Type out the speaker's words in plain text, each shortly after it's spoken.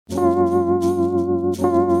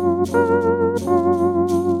Hello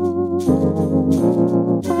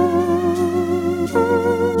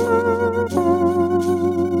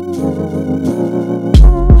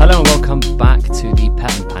and welcome back to the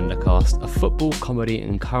Pet and Pandacast, a football, comedy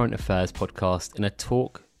and current affairs podcast in a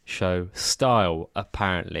talk show style,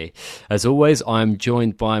 apparently. As always, I'm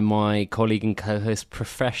joined by my colleague and co-host,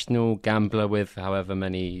 professional gambler with however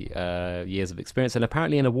many years of experience, and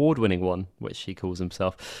apparently an award-winning one, which he calls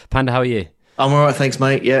himself. Panda, how are you? I'm all right, thanks,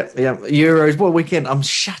 mate. Yeah. Euros, what weekend? I'm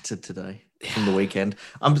shattered today from the weekend.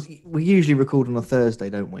 We usually record on a Thursday,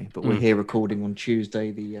 don't we? But we're here recording on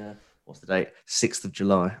Tuesday, what's the date? 6th of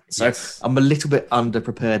July. So yes. I'm a little bit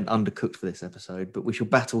underprepared and undercooked for this episode, but we shall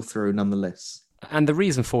battle through nonetheless. And the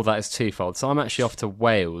reason for that is twofold. So I'm actually off to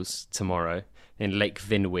Wales tomorrow in Lake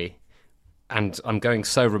Fynwy, and I'm going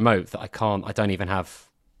so remote that I don't even have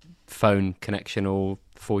phone connection or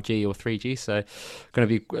 4G or 3G. So going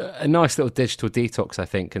to be a nice little digital detox, I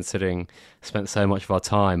think, considering I spent so much of our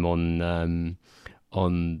time on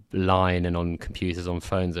line and on computers, on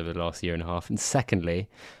phones over the last year and a half. And secondly,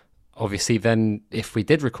 obviously, then if we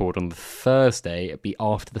did record on the Thursday, it'd be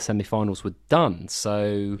after the semi-finals were done.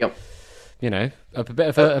 So, yep. You know, a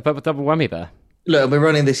bit of a double whammy there. Look, we're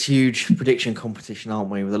running this huge prediction competition, aren't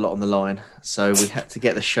we, with a lot on the line. So we had to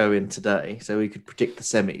get the show in today so we could predict the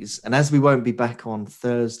semis. And as we won't be back on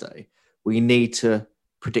Thursday, we need to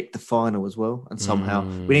predict the final as well. And somehow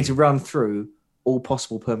we need to run through all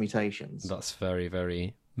possible permutations. That's very,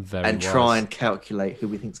 very, very and wise. Try and calculate who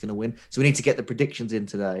we think is going to win. So we need to get the predictions in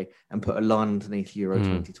today and put a line underneath Euro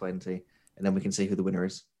 2020, and then we can see who the winner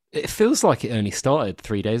is. It feels like it only started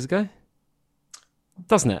 3 days ago,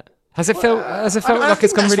 doesn't it? Has it felt like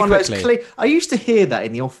it's gone really quickly? I used to hear that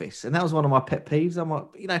in the office, and that was one of my pet peeves. I'm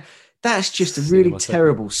like, that's just a really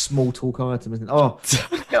terrible small talk item, isn't it? Oh,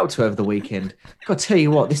 get up to over the weekend. Got to tell you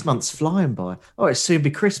what, this month's flying by. Oh, it's soon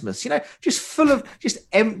be Christmas. Just full of just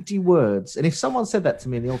empty words. And if someone said that to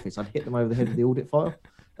me in the office, I'd hit them over the head with the audit file.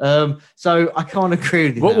 So I can't agree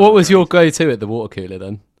with you. What was your go-to at the water cooler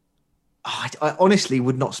then? I honestly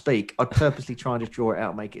would not speak. I'd purposely try and just draw it out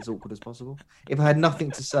and make it as awkward as possible. If I had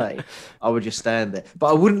nothing to say, I would just stand there.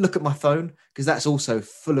 But I wouldn't look at my phone because that's also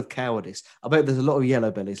full of cowardice. I bet there's a lot of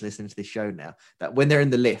yellow bellies listening to this show now that when they're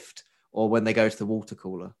in the lift or when they go to the water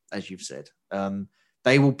cooler, as you've said,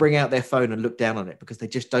 they will bring out their phone and look down on it because they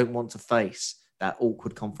just don't want to face that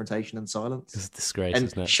awkward confrontation and silence. It's a disgrace, and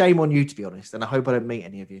isn't it? Shame on you, to be honest. And I hope I don't meet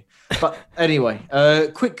any of you. But anyway,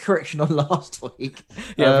 quick correction on last week.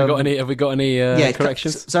 Yeah, have we got any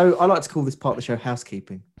corrections? So I like to call this part of the show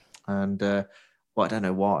housekeeping. And I don't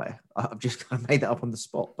know why. I've just kind of made that up on the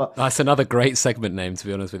spot. But that's another great segment name, to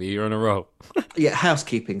be honest with you. You're on a roll. Yeah,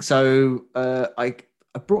 housekeeping. So I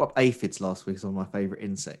brought up aphids last week as one of my favourite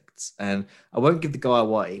insects. And I won't give the guy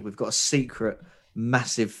away. We've got a secret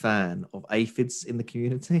massive fan of aphids in the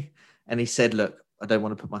community, and he said, look, I don't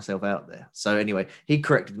want to put myself out there. So anyway, he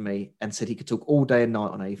corrected me and said he could talk all day and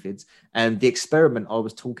night on aphids, and the experiment I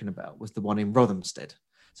was talking about was the one in Rothamsted.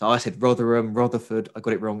 So I said Rotherham, Rutherford. I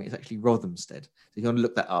got it wrong. It's actually Rothamsted. So if you want to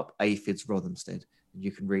look that up, aphids Rothamsted, and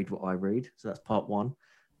you can read what I read. So that's part one.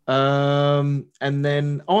 And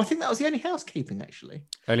then I think that was the only housekeeping actually.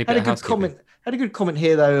 Had a good comment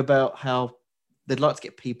here though about how they'd like to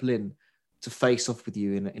get people in to face off with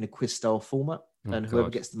you in a quiz style format, and whoever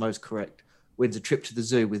gets the most correct wins a trip to the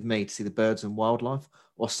zoo with me to see the birds and wildlife,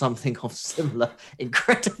 or something of similar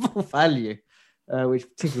incredible value, which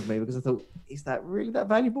tickled me because I thought, is that really that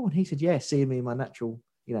valuable? And he said, yeah, seeing me in my natural,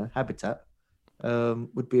 habitat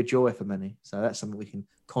would be a joy for many. So that's something we can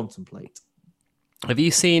contemplate. Have you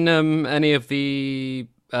seen any of the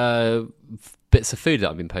bits of food that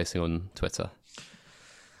I've been posting on Twitter?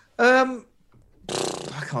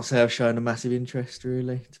 I can't say I've shown a massive interest,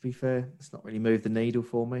 really, to be fair. It's not really moved the needle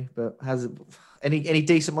for me, but has it any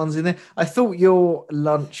decent ones in there? I thought your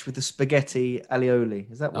lunch with the spaghetti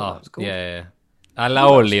alioli, is that what that was called? Yeah.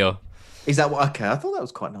 All'olio. Is that what? Okay, I thought that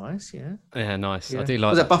was quite nice, yeah. Yeah, nice. Yeah. I do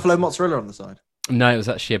like Was that buffalo mozzarella on the side? No, it was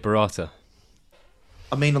actually a burrata.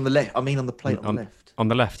 I mean on the left. I mean on the plate on the left. On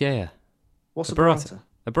the left, yeah. What's a burrata?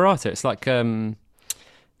 A burrata. It's like a.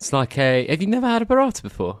 Have you never had a burrata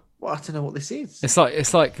before? Well, I don't know what this is. It's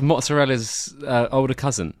like mozzarella's older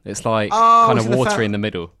cousin. It's like kind of watery in the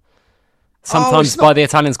middle. Sometimes by the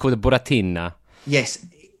Italians called a buratina. Yes,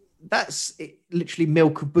 that's literally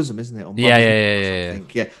milk of bosom, isn't it?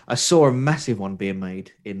 Yeah. I saw a massive one being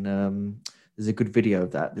made in. There's a good video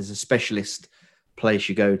of that. There's a specialist place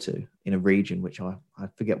you go to in a region which I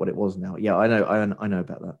forget what it was now. Yeah, I know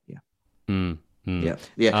about that. Yeah. Yeah.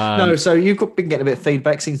 No, so you've been getting a bit of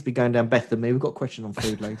feedback. Seems to be going down better than me. We've got a question on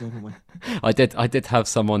food later, haven't we? I did have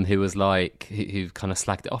someone who was like who kind of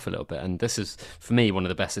slagged it off a little bit, and this is for me one of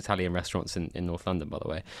the best Italian rataurants in North London, by the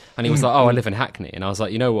way. And he was like, "Oh, I live in Hackney," and I was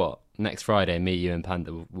like, "You know what? Next Friday, me, you, and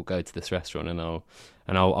Panda will go to this restaurant, and I'll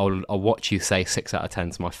watch you say 6 out of 10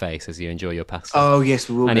 to my face as you enjoy your pasta." Oh yes,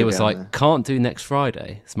 we will. And he was like, there. "Can't do next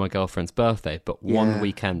Friday. It's my girlfriend's birthday, but one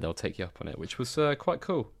weekend I'll take you up on it," which was quite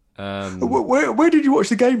cool. Where did you watch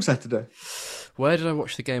the game Saturday? Where did I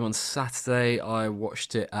watch the game on Saturday? I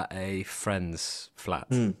watched it at a friend's flat.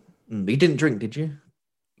 You didn't drink, did you?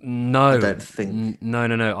 No, I don't think.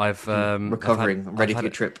 No. I've recovering. I'm ready for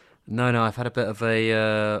your trip. No. I've had a bit of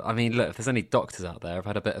a. I mean, look, if there's any doctors out there, I've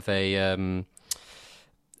had a bit of a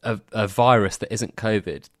virus that isn't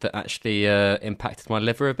COVID that actually impacted my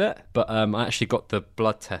liver a bit. But I actually got the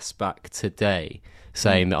blood test back today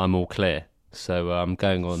saying that I'm all clear. So I'm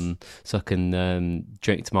going on so I can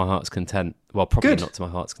drink to my heart's content. Well, probably not to my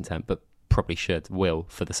heart's content, but probably will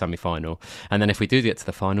for the semi-final. And then if we do get to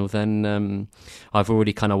the final, then I've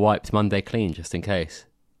already kind of wiped Monday clean just in case.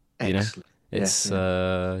 Excellent. You know? It's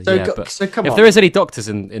So come if on. there is any doctors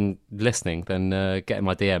in listening, then get in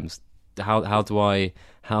my DMs. How do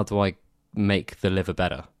I make the liver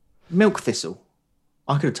better? Milk thistle.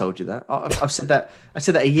 I could have told you that. I've said that. I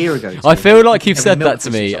said that a year ago. I feel like you've said that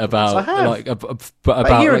to me about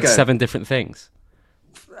like 7 different things.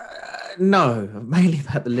 No, mainly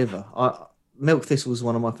about the liver. Milk thistle is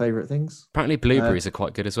one of my favourite things. Apparently, blueberries are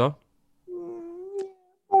quite good as well.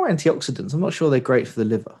 More antioxidants. I'm not sure they're great for the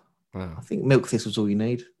liver. Wow. I think milk thistle's all you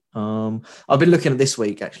need. I've been looking at this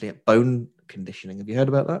week actually at bone conditioning. Have you heard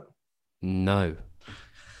about that? No.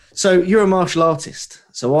 So you're a martial artist,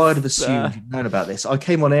 so I'd have assumed you'd known about this. I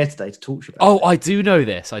came on air today to talk to you about it. I do know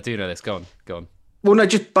this. Go on. Well, no,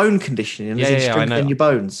 just bone conditioning and strengthening your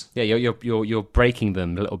bones. Yeah, you're breaking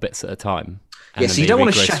them little bits at a time. Yeah, so you don't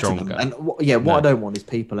want to shatter stronger. them. And what I don't want is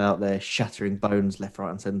people out there shattering bones left, right,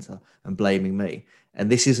 and centre and blaming me. And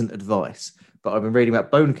this isn't advice, but I've been reading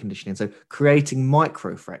about bone conditioning. So creating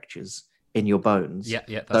microfractures in your bones. Yeah,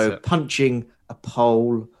 that's so it. punching a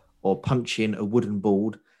pole or punching a wooden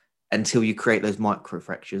board until you create those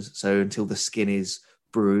microfractures. So until the skin is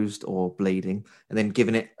bruised or bleeding, and then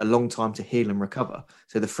giving it a long time to heal and recover.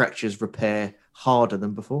 So the fractures repair harder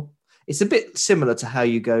than before. It's a bit similar to how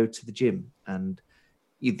you go to the gym. And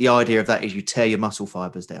the idea of that is you tear your muscle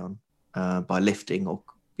fibers down by lifting or,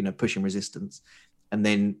 pushing resistance. And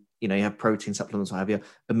then, you have protein supplements, or have your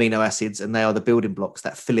amino acids, and they are the building blocks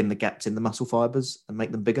that fill in the gaps in the muscle fibers and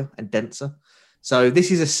make them bigger and denser. So this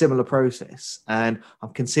is a similar process, and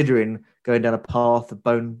I'm considering going down a path of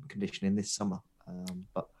bone conditioning this summer,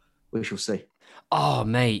 but we shall see. Oh,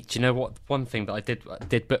 mate, do you know what? One thing that I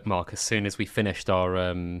did bookmark as soon as we finished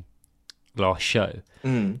our last show.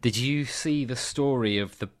 Did you see the story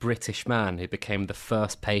of the British man who became the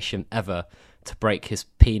first patient ever to break his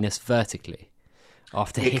penis vertically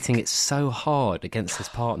after hitting it so hard against his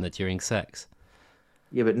partner during sex?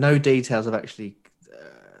 Yeah, but no details have actually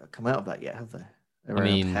come out of that yet, have they?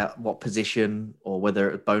 Around what position or whether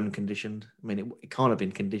it was bone conditioned. I mean, it can't have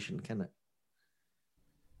been conditioned, can it?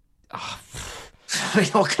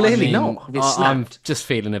 Clearly not. I'm just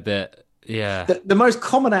feeling a bit, yeah. The most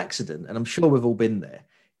common accident, and I'm sure we've all been there,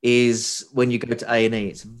 is when you go to A&E.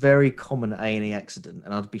 It's a very common A&E accident,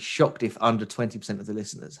 and I'd be shocked if under 20% of the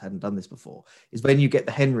listeners hadn't done this before, is when you get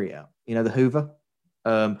the Henry out, the Hoover,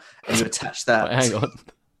 and you attach that. Wait, hang on.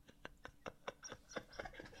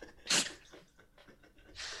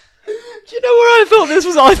 Do you know where I thought this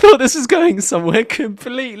was? I thought this was going somewhere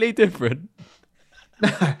completely different. No,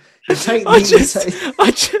 I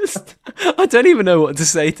don't even know what to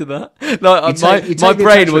say to that. Like, my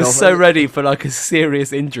brain was so ready for like a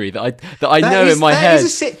serious injury that I know in my head.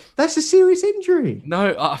 That's a serious injury.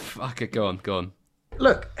 No, okay, go on.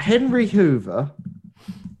 Look, Henry Hoover,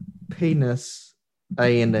 penis,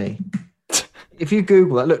 A&E. If you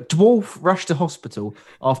Google that, look, dwarf rushed to hospital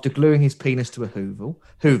after gluing his penis to a Hoover.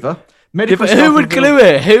 Who would glue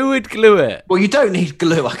it? Who would glue it? Well, you don't need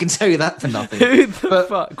glue. I can tell you that for nothing. Who the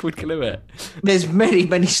fuck would glue it? There's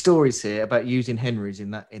many stories here about using Henrys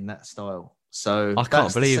in that style. So I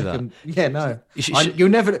can't believe that. Yeah, no. You'll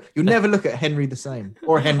never look at Henry the same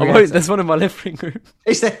or Henry. I won't. There's one in my living room.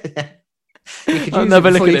 Is there? You could I'll use never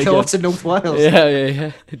it before look at you it go again. off to North Wales.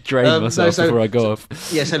 Yeah. Drain myself before I go off.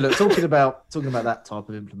 Yeah, so look, talking about that type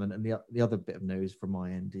of implement, and the other bit of news from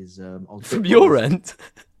my end is from your end.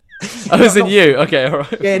 I was in you. Okay, all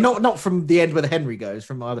right. Yeah, not from the end where the Henry goes.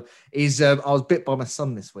 From my other is I was bit by my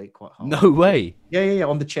son this week quite hard. No way. Yeah,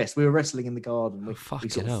 on the chest. We were wrestling in the garden. We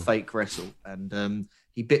sort of hell. fake wrestle, and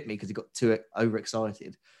he bit me because he got too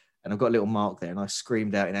overexcited, and I've got a little mark there, and I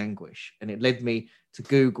screamed out in anguish, and it led me to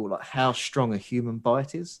Google like how strong a human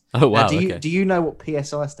bite is. Oh wow! Now, do you know what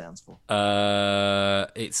PSI stands for?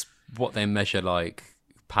 It's what they measure like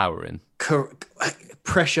power in.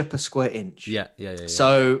 Pressure per square inch. Yeah.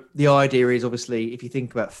 So the idea is obviously if you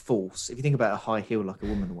think about force, if you think about a high heel like a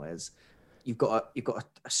woman wears, you've got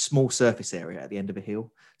a small surface area at the end of a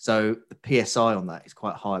heel. So the PSI on that is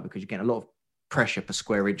quite high because you're getting a lot of pressure per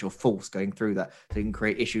square inch or force going through that, so you can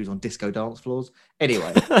create issues on disco dance floors.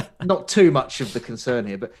 Anyway, not too much of the concern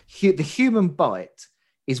here, but the human bite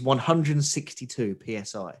is 162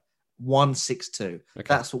 PSI. 162. Okay.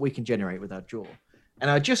 That's what we can generate with our jaw. And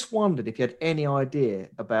I just wondered if you had any idea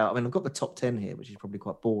about, I mean, I've got the top 10 here, which is probably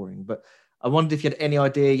quite boring, but I wondered if you had any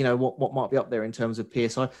idea, you know, what might be up there in terms of PSI.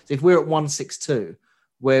 So if we're at 162,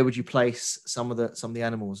 where would you place some of the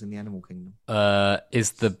animals in the animal kingdom?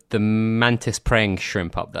 Is the mantis praying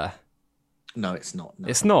shrimp up there? No, it's not. No.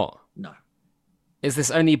 It's not? No. Is this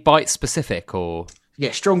only bite specific or? Yeah,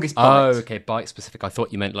 strongest bite. Oh, okay, bite specific. I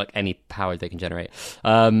thought you meant like any power they can generate.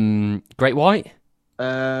 Great white?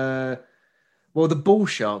 Well, the bull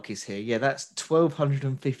shark is here. Yeah, that's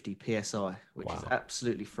 1,250 PSI, which is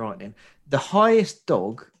absolutely frightening. The highest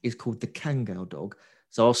dog is called the Kangal dog.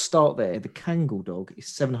 So I'll start there. The Kangal dog is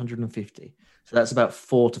 750. So that's about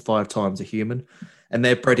 4 to 5 times a human. And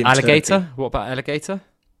they're bred in alligator? Turkey. What about alligator?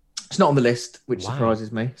 It's not on the list, which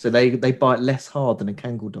surprises me. So they bite less hard than a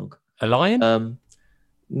Kangal dog. A lion?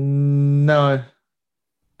 No.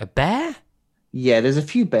 A bear? Yeah, there's a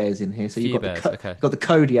few bears in here. So you've got the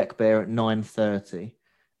Kodiak bear at 930,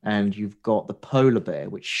 and you've got the polar bear,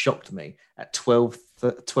 which shocked me, at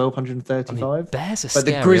 1,235. I mean, bears are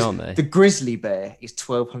scary, aren't they? The grizzly bear is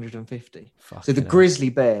 1,250. So the grizzly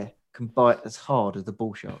bear can bite as hard as the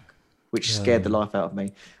bull shark, which scared the life out of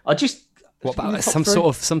me. What about some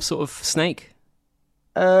sort of snake?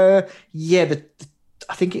 Yeah,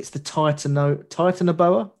 I think it's the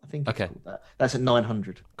Titanoboa. I think it's called that. That's at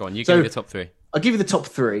 900. Go on, give me the top 3. I'll give you the top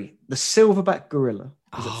 3. The silverback gorilla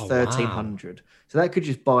is at 1,300. Wow. So that could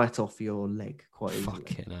just bite off your leg quite easily.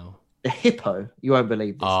 Fucking hell. The hippo, you won't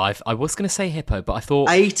believe this. I was going to say hippo, but I thought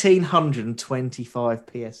 1,825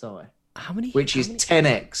 PSI. How many? Which is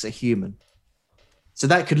 10x a human. So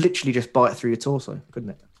that could literally just bite through your torso,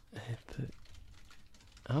 couldn't it?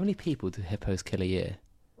 How many people do hippos kill a year?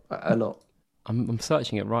 A lot. I'm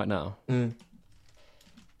searching it right now. Mm.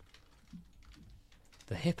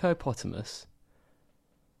 The hippopotamus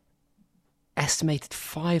estimated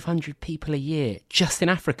 500 people a year just in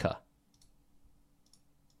Africa.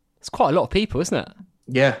 It's quite a lot of people, isn't it?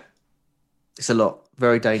 Yeah. It's a lot.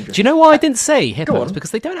 Very dangerous. Do you know why I didn't say hippos?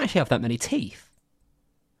 Because they don't actually have that many teeth.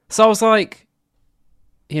 So I was like,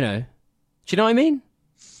 do you know what I mean?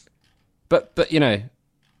 But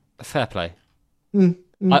fair play.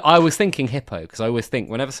 I was thinking hippo because I always think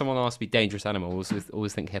whenever someone asks me dangerous animals, I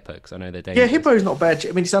always think hippo because I know they're dangerous. Yeah, hippo's not bad.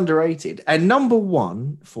 I mean, it's underrated. And number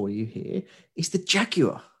 1 for you here is the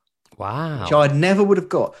jaguar. Wow. Which I never would have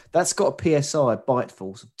got. That's got a PSI bite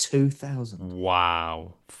force of 2,000.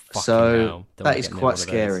 Wow. So that is quite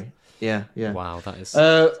scary. Yeah. Wow, that is.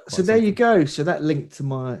 So there you go. So that linked to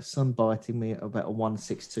my son biting me at about a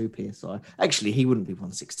 162 PSI. Actually, he wouldn't be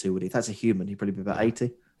 162, would he? If that's a human, he'd probably be about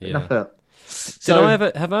 80. Yeah. So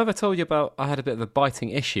have I ever told you about I had a bit of a biting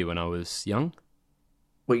issue when I was young?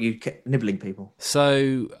 What, you kept nibbling people?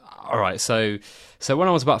 So, all right. So when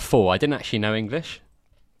I was about 4, I didn't actually know English.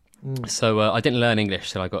 So I didn't learn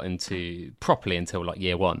English till I got into properly until like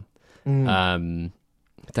year 1. Don't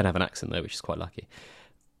have an accent though, which is quite lucky.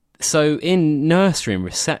 So in nursery and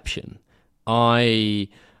reception,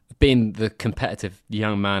 being the competitive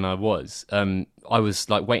young man I was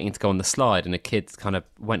like waiting to go on the slide, and a kid kind of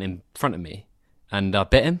went in front of me, and I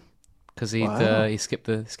bit him because he skipped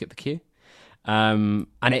the queue. And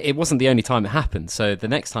it wasn't the only time it happened. So the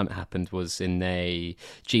next time it happened was in a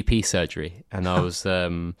GP surgery, and I was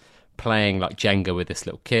playing like Jenga with this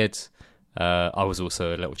little kid. I was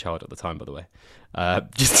also a little child at the time, by the way.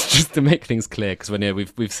 Just to make things clear, because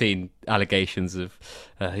we've seen allegations of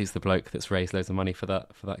who's the bloke that's raised loads of money for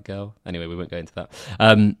that girl. Anyway, we won't go into that.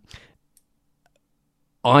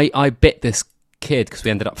 I bit this kid because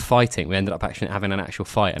we ended up fighting. We ended up actually having an actual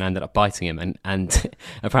fight, and I ended up biting him. And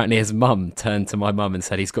apparently his mum turned to my mum and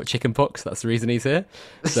said he's got chicken pox. That's the reason he's here.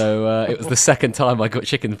 So it was the second time I got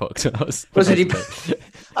chicken pox when I was.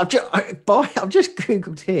 I've just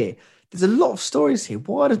googled here. There's a lot of stories here.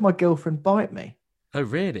 Why does my girlfriend bite me? Oh,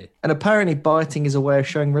 really? And apparently biting is a way of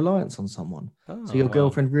showing reliance on someone. So your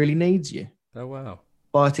girlfriend really needs you. Oh, wow.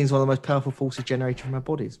 Biting's one of the most powerful forces generated from our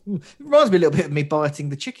bodies. It reminds me a little bit of me biting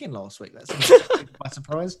the chicken last week. That's my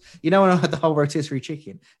surprise. You know, when I had the whole rotisserie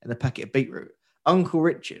chicken and the packet of beetroot, Uncle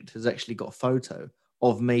Richard has actually got a photo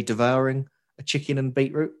of me devouring a chicken and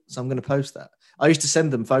beetroot. So I'm going to post that. I used to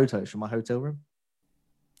send them photos from my hotel room.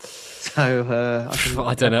 So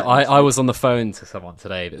I don't know. I was on the phone to someone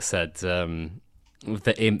today that said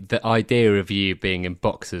the idea of you being in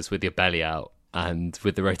boxers with your belly out and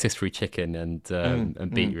with the rotisserie chicken and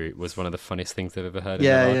beetroot was one of the funniest things I've ever heard.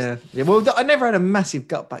 Yeah. Well, I never had a massive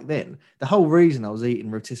gut back then. The whole reason I was eating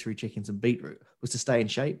rotisserie chickens and beetroot was to stay in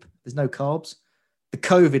shape. There's no carbs. The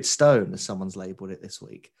COVID stone, as someone's labelled it this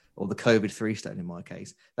week, or the COVID 3 stone in my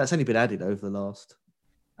case, that's only been added over the last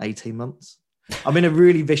 18 months. I'm in a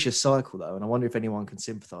really vicious cycle, though, and I wonder if anyone can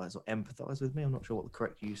sympathise or empathise with me. I'm not sure what the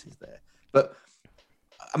correct use is there. But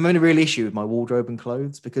I'm in a real issue with my wardrobe and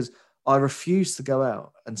clothes because I refuse to go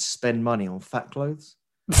out and spend money on fat clothes.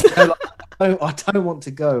 I don't want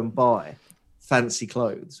to go and buy fancy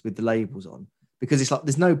clothes with the labels on because it's like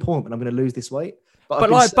there's no point when I'm going to lose this weight. But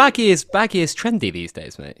like baggy is trendy these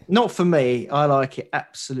days, mate. Not for me. I like it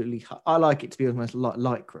absolutely. I like it to be almost like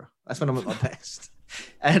lycra. That's when I'm at my best.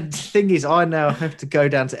 And the thing is, I now have to go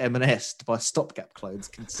down to M&S to buy stopgap clothes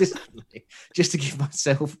consistently just to give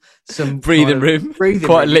myself some breathing room.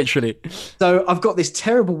 Quite literally. So I've got this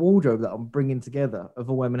terrible wardrobe that I'm bringing together of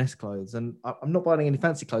all M&S clothes, and I'm not buying any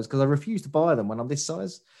fancy clothes because I refuse to buy them when I'm this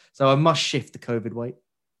size. So I must shift the COVID weight.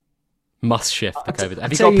 Must shift the COVID.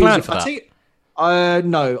 Have you got a plan for that?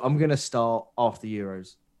 No, I'm going to start after the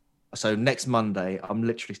Euros. So next Monday, I'm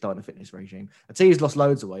literally starting a fitness regime. I tell you, he's lost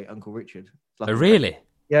loads of weight, Uncle Richard. Oh, really?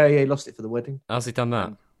 Yeah, he lost it for the wedding. How's he done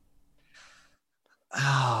that?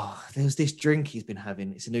 There's this drink he's been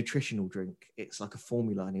having. It's a nutritional drink. It's like a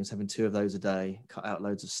formula, and he was having 2 of those a day. Cut out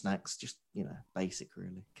loads of snacks, just basic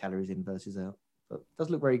really, calories in versus out. But it does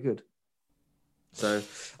look very good. So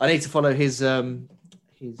I need to follow his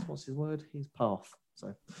what's his word? His path.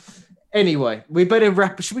 So anyway, we better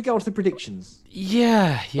wrap. Should we go on to the predictions?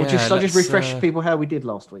 Yeah. Or I'll just refresh people how we did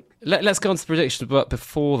last week. Let's go on to the predictions, but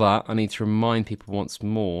before that, I need to remind people once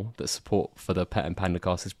more that support for the Pet and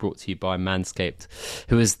Pandacast is brought to you by Manscaped,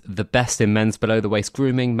 who is the best in men's below-the-waist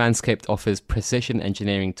grooming. Manscaped offers precision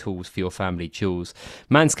engineering tools for your family jewels.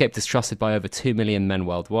 Manscaped is trusted by over 2 million men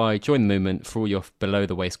worldwide. Join the movement for all your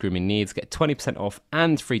below-the-waist grooming needs. Get 20% off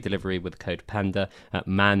and free delivery with the code PANDA at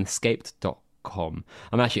manscaped.com.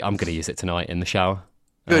 I'm going to use it tonight in the shower.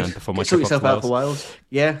 Good. Before my sort trip yourself off to out for Wales.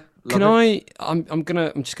 Yeah. I'm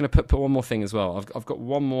just gonna put one more thing as well. I've got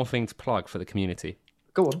one more thing to plug for the community.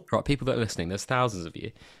 Go on. Right, people that are listening, there's thousands of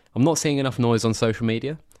you. I'm not seeing enough noise on social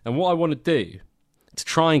media, and what I want to do to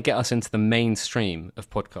try and get us into the mainstream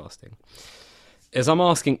of podcasting is I'm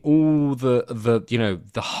asking all the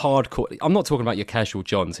hardcore. I'm not talking about your casual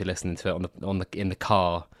Johns who are listening to it in the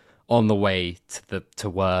car on the way to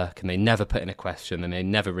work, and they never put in a question and they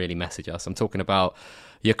never really message us. I'm talking about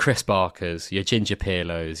your Chris Barkers, your Ginger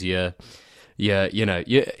Pirlos,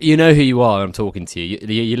 you know who you are. I'm talking to you.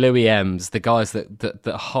 Your Louis M's, the guys that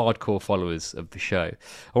are hardcore followers of the show.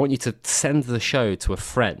 I want you to send the show to a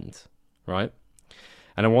friend, right?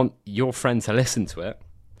 And I want your friend to listen to it,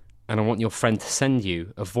 and I want your friend to send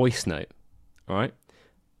you a voice note, right,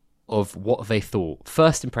 of what they thought,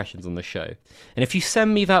 first impressions on the show. And if you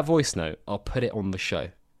send me that voice note, I'll put it on the show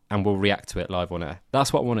and we'll react to it live on air.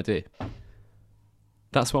 That's what I want to do.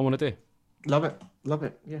 Love it.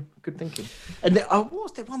 Yeah, good thinking. And then, what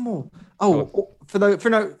was there? One more.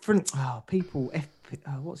 People.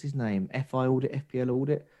 What's his name? FI audit, FPL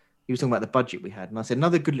audit. He was talking about the budget we had, and I said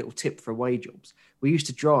another good little tip for away jobs. We used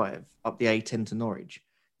to drive up the A10 to Norwich,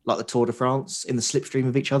 like the Tour de France, in the slipstream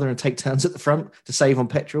of each other and take turns at the front to save on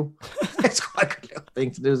petrol. It's quite a good little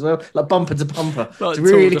thing to do as well, like bumper to bumper, like to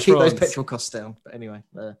really keep those petrol costs down. But anyway,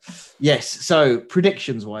 yes. So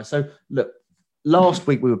predictions wise, so look, last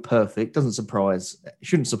week we were perfect.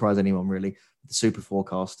 Shouldn't surprise anyone really. The super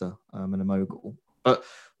forecaster and a mogul, but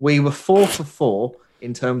we were 4 for 4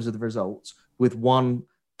 in terms of the results with one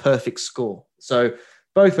perfect score. So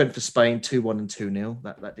both went for Spain 2-1 and 2-0.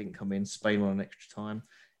 That didn't come in. Spain won an extra time.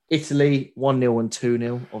 Italy 1-0 and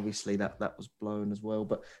 2-0. Obviously that was blown as well.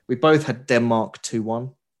 But we both had Denmark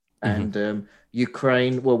 2-1 and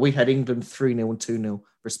Ukraine. Well, we had England 3-0 and 2-0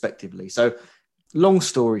 respectively. So long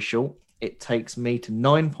story short, it takes me to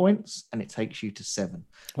 9 points and it takes you to 7.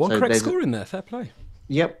 One correct score in there. Fair play.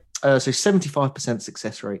 Yep. So 75%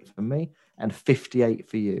 success rate for me and 58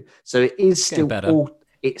 for you. So it is still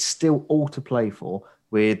all to play for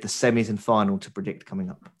with the semis and final to predict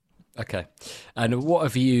coming up. Okay. And what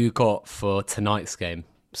have you got for tonight's game,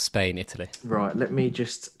 Spain, Italy? Right. Let me do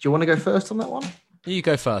you want to go first on that one? You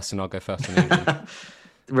go first, and I'll go first on England.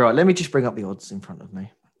 Right, let me just bring up the odds in front of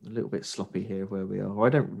me. A little bit sloppy here where we are. Well, I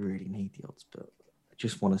don't really need the odds, but I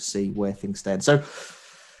just want to see where things stand. So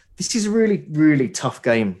this is a really, really tough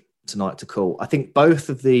game tonight to call. I think both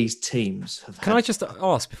of these teams have Can I just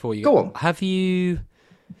ask before you go on?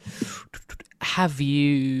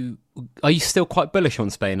 Are you still quite bullish on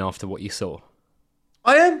Spain after what you saw?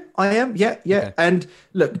 I am. Yeah. Okay. And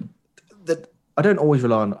look, I don't always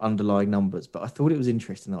rely on underlying numbers, but I thought it was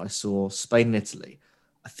interesting that I saw Spain and Italy,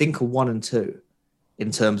 I think, are 1 and 2 in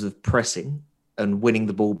terms of pressing and winning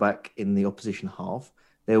the ball back in the opposition half.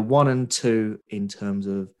 They're 1 and 2 in terms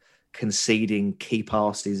of conceding key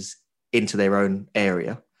passes into their own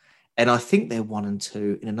area. And I think they're 1 and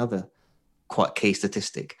 2 in another quite key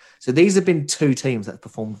statistic. So these have been two teams that have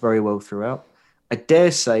performed very well throughout. I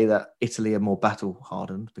dare say that Italy are more battle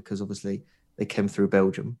hardened because obviously they came through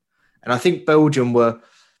Belgium. And I think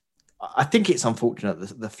I think it's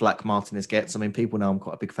unfortunate the flack Martinez gets. I mean, people know I'm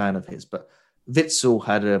quite a big fan of his, but Witsel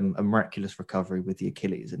had a miraculous recovery with the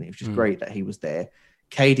Achilles, and it was just great that he was there.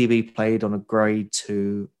 KDB played on a grade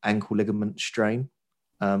 2 ankle ligament strain,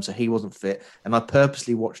 so he wasn't fit. And I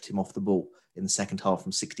purposely watched him off the ball in the second half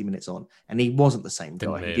from 60 minutes on, and he wasn't the same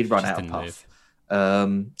guy. He did run out of puff.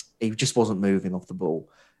 He just wasn't moving off the ball.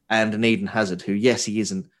 And an Eden Hazard, who, yes, he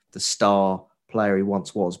isn't the star player he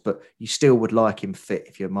once was, but you still would like him fit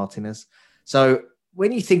if you're Martinez. So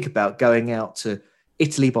when you think about going out to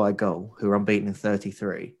Italy by a goal, who are unbeaten in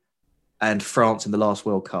 33, and France in the last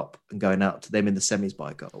World Cup and going out to them in the semis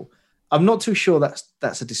by a goal, I'm not too sure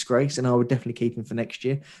that's a disgrace, and I would definitely keep him for next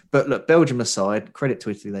year. But look, Belgium aside, credit to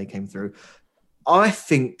Italy, they came through. I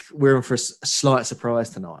think we're in for a slight surprise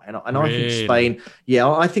tonight. And Really? I think Spain,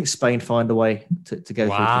 I think Spain find a way to go through to the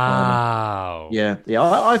final. Yeah.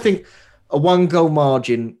 I think a 1-goal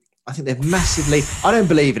margin, I think they've massively, I don't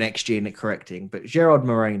believe in XG and it correcting, but Gerard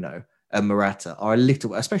Moreno and Morata are a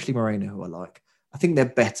little, especially Moreno, who I like, I think they're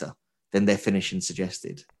better than their finishing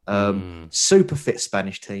suggested. Super fit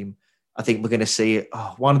Spanish team. I think we're going to see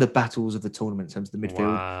one of the battles of the tournament in terms of the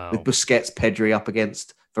midfield with Busquets, Pedri up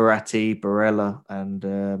against Verratti, Barella,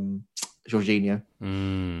 and Jorginho.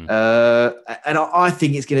 And I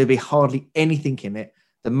think it's going to be hardly anything in it.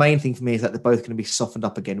 The main thing for me is that they're both going to be softened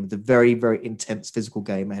up again with a very, very intense physical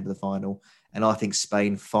game ahead of the final. And I think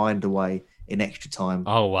Spain find a way in extra time.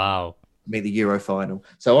 Oh, wow. Make the Euro final.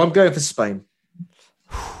 So I'm going for Spain.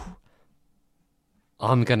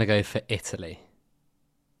 I'm going to go for Italy.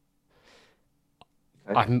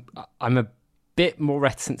 Okay. I'm a bit more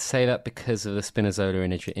reticent to say that because of the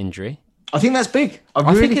Spinazzola injury. I think that's big. I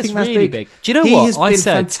really think that's really big. Do you know what? He has been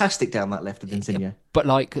fantastic down that left of Insigne. But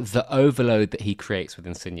like the overload that he creates with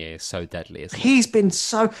Insigne is so deadly, isn't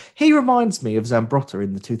it? He reminds me of Zambrotta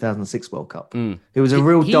in the 2006 World Cup. He was a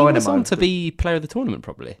real dynamo. He was on to be player of the tournament,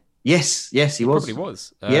 probably. Yes, he was. Probably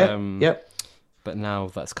was. Yep. But now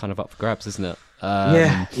that's kind of up for grabs, isn't it?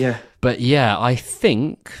 Yeah. But yeah, I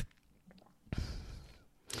think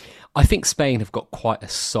Spain have got quite a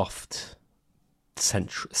soft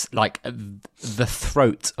like the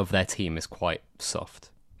throat of their team is quite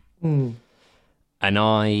soft. And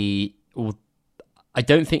I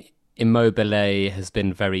don't think Immobile has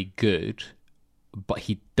been very good, but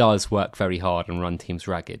he does work very hard and run teams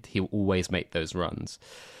ragged. He'll always make those runs.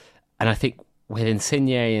 And I think with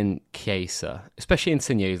Insigne and Chiesa, especially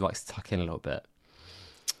Insigne, who likes to tuck in a little bit,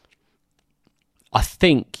 I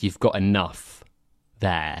think you've got enough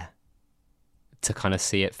there to kind of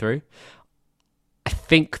see it through. I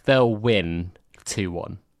think they'll win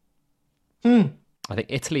 2-1. I think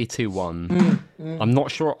Italy 2-1. I'm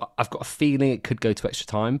not sure. I've got a feeling it could go to extra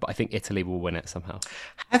time, but I think Italy will win it somehow.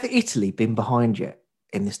 Have Italy been behind yet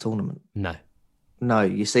in this tournament? No.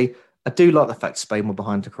 You see, I do like the fact Spain were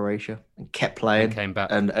behind to Croatia and kept playing and came back.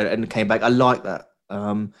 And came back. I like that.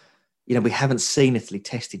 We haven't seen Italy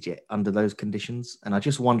tested yet under those conditions, and I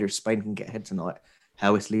just wonder if Spain can get ahead tonight,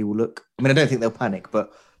 how Italy will look. I mean, I don't think they'll panic,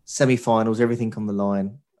 but semi-finals, everything on the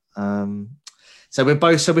line. So we're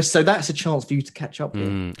both. So that's a chance for you to catch up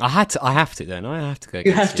here. I have to, don't I? I have to go.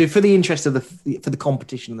 You have to, for the interest of for the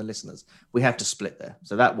competition and the listeners. We have to split there,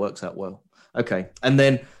 so that works out well. Okay, and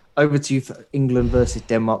then over to you for England versus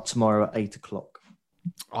Denmark tomorrow at 8:00.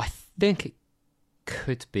 I think it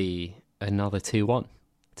could be another 2-1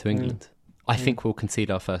 to England. I think we'll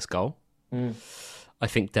concede our first goal. I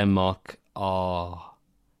think Denmark are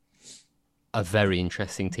a very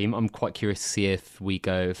interesting team. I'm quite curious to see if we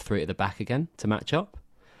go 3 at the back again to match up.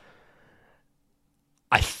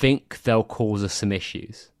 I think they'll cause us some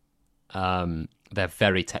issues. They're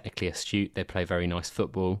very technically astute. They play very nice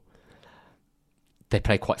football. They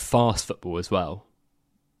play quite fast football as well.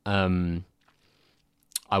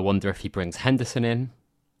 I wonder if he brings Henderson in.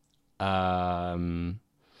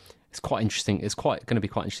 It's quite interesting. It's quite going to be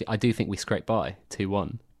quite interesting. I do think we scrape by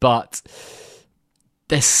 2-1, but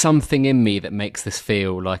there's something in me that makes this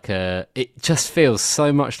feel like it just feels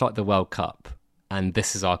so much like the World Cup, and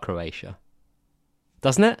this is our Croatia,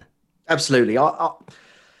 doesn't it? Absolutely.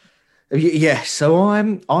 Yeah. So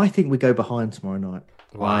I think we go behind tomorrow night.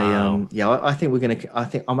 Wow. I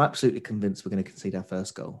think I'm absolutely convinced we're going to concede our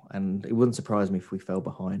first goal, and it wouldn't surprise me if we fell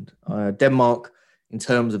behind. Denmark, in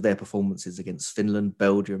terms of their performances against Finland,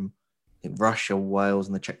 Belgium, I think Russia, Wales,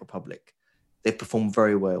 and the Czech Republic, they've performed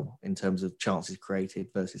very well in terms of chances created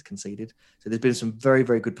versus conceded. So there's been some very,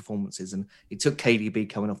 very good performances, and it took KDB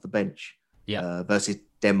coming off the bench versus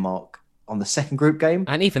Denmark on the second group game.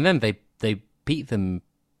 And even then, they beat them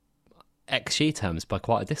XG terms by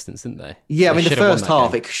quite a distance, didn't they? Yeah, I mean, the first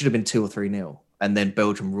half, it should have been 2 or 3-0, and then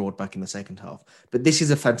Belgium roared back in the second half. But this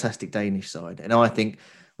is a fantastic Danish side, and I think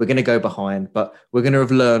we're going to go behind, but we're going to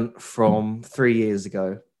have learned from 3 years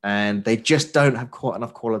ago, and they just don't have quite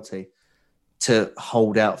enough quality to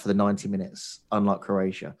hold out for the 90 minutes, unlike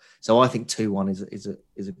Croatia. So I think 2-1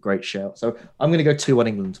 is a great shout. So I'm going to go 2-1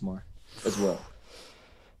 England tomorrow as well.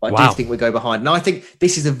 But I do think we go behind. And I think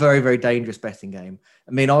this is a very, very dangerous betting game.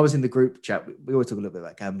 I mean, I was in the group chat. We always talk a little bit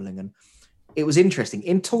about gambling, and it was interesting.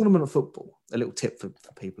 In tournament football, a little tip for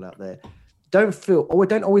people out there, don't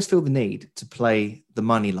always feel the need to play the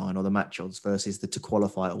money line or the match odds versus the to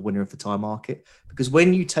qualify or winner of the tie market. Because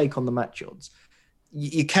when you take on the match odds,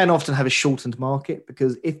 you can often have a shortened market,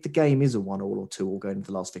 because if the game is a 1-1 or 2-2 going into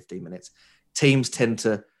the last 15 minutes, teams tend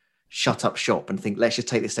to shut up shop and think, let's just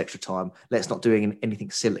take this extra time. Let's not do anything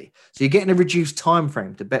silly. So you're getting a reduced time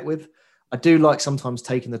frame to bet with. I do like sometimes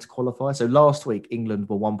taking the to qualify. So last week, England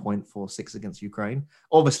were 1.46 against Ukraine.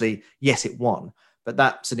 Obviously, yes, it won, but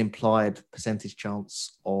that's an implied percentage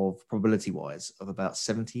chance of probability-wise of about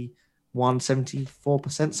 71,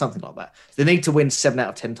 74%, something like that. So they need to win 7 out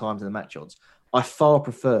of 10 times in the match odds. I far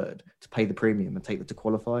preferred to pay the premium and take the to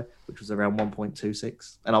qualify, which was around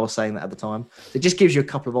 1.26. And I was saying that at the time. So it just gives you a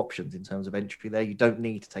couple of options in terms of entry there. You don't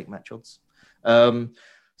need to take match odds.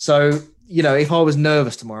 So, if I was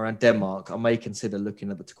nervous tomorrow around Denmark, I may consider looking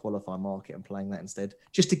at the to qualify market and playing that instead,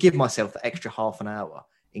 just to give myself the extra half an hour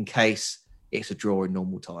in case it's a draw in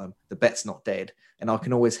normal time. The bet's not dead. And I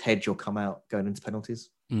can always hedge or come out going into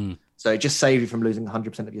penalties. So it just saves you from losing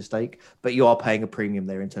 100% of your stake, but you are paying a premium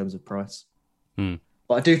there in terms of price.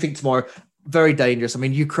 But I do think tomorrow, very dangerous. I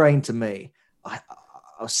mean, Ukraine to me, I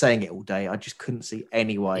was saying it all day. I just couldn't see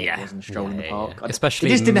any way it wasn't a stroll in the park. Especially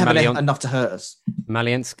it just didn't have enough to hurt us.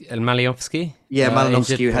 Malinovsky? Yeah,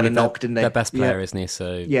 Malinovsky had a knock, didn't they? Their best player, isn't he?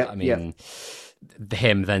 So, yeah, I mean,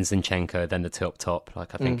 him, then Zinchenko, then the two up top.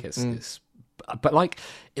 Like, I think it's... But, like,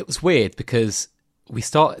 it was weird because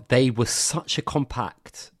they were such a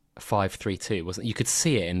compact 5-3-2, wasn't it? You could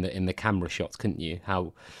see it in the camera shots, couldn't you?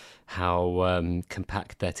 How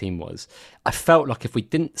compact their team was. I felt like if we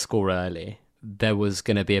didn't score early, there was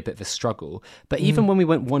going to be a bit of a struggle. But even when we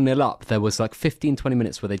went 1-0 up, there was like 15-20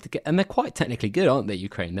 minutes where they did get, and they're quite technically good, aren't they,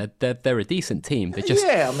 Ukraine? They're a decent team. They just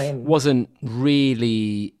wasn't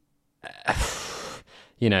really,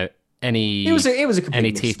 any it was a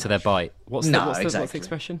any teeth to their bite. What's the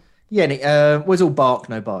expression? Yeah, was all bark,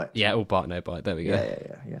 no bite. Yeah, all bark, no bite. There we go.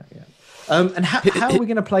 Yeah. And how are we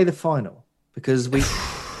going to play the final? Because we...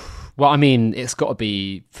 Well, I mean, it's got to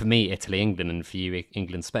be, for me, Italy, England, and for you,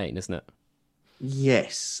 England, Spain, isn't it?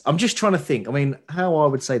 Yes. I'm just trying to think. I mean, how I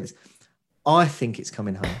would say this. I think it's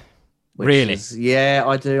coming home. Really? Yeah,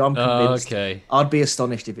 I do. I'm convinced. Okay. I'd be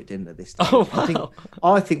astonished if it didn't at this time. Oh, wow.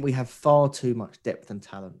 I think we have far too much depth and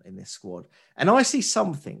talent in this squad. And I see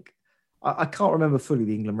something. I can't remember fully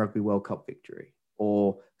the England Rugby World Cup victory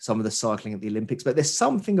or some of the cycling at the Olympics, but there's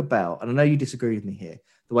something about, and I know you disagree with me here,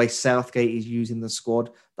 the way Southgate is using the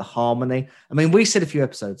squad, the harmony. I mean, we said a few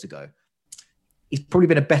episodes ago, he's probably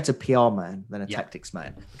been a better PR man than a tactics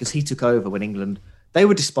man, because he took over when England, they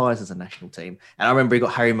were despised as a national team. And I remember he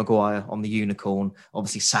got Harry Maguire on the unicorn.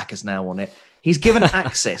 Obviously, Saka's now on it. He's given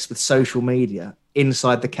access with social media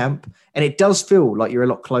inside the camp. And it does feel like you're a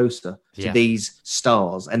lot closer to these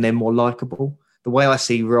stars and they're more likeable. The way I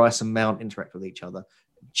see Rice and Mount interact with each other,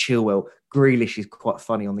 Chilwell, Grealish is quite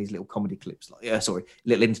funny on these little comedy clips,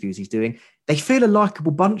 little interviews he's doing. They feel a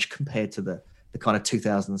likeable bunch compared to the kind of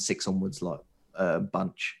 2006 onwards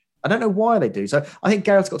bunch. I don't know why they do. So I think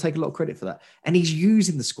Gareth's got to take a lot of credit for that. And he's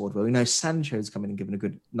using the squad well. Sancho's coming and giving a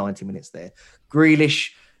good 90 minutes there.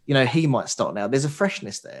 Grealish, he might start now. There's a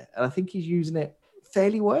freshness there. And I think he's using it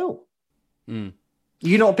fairly well.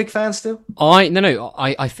 You're not a big fan still? I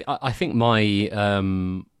think my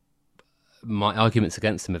my arguments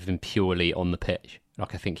against him have been purely on the pitch.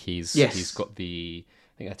 Like I think he's got the.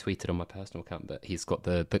 I think I tweeted on my personal account that he's got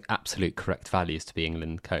the absolute correct values to be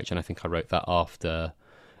England coach, and I think I wrote that after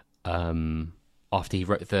he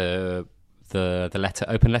wrote the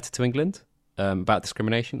open letter to England about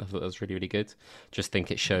discrimination. I thought that was really, really good. Just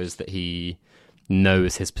think it shows that he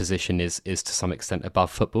knows his position is to some extent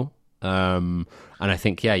above football. And I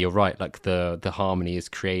think, yeah, you're right. Like the harmony is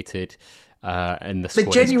created, and the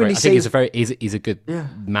squad is great. I think he's a good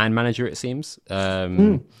man manager. It seems.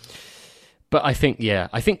 But I think,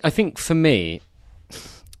 I think for me,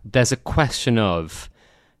 there's a question of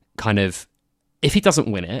kind of if he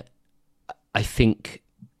doesn't win it, I think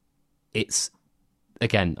it's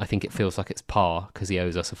again. I think it feels like it's par because he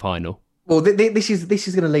owes us a final. Well, this is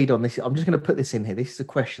going to lead on this. I'm just going to put this in here. This is a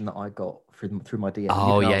question that I got through my DM.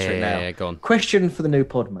 Oh, yeah, go on. Question for the new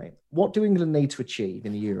pod, mate. What do England need to achieve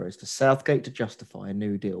in the Euros for Southgate to justify a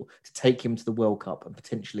new deal to take him to the World Cup and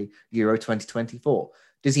potentially Euro 2024?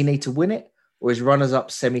 Does he need to win it, or is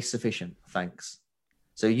runners-up semi-sufficient? Thanks.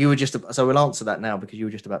 So we'll answer that now because you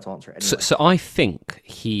were just about to answer it anyway. So I think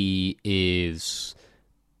he is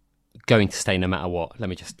going to stay no matter what. Let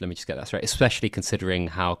me just get that straight, especially considering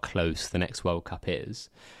how close the next World Cup is.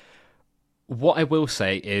 What I will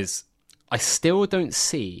say is I still don't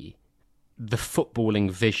see the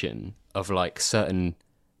footballing vision of like certain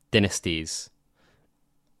dynasties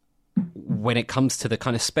when it comes to the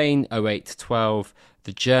kind of Spain 08 to 12,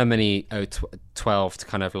 the Germany 12 to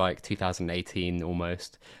kind of like 2018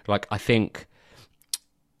 almost. Like I think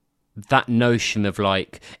that notion of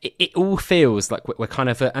like it all feels like we're kind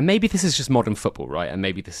of and maybe this is just modern football, right? And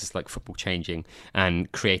maybe this is like football changing and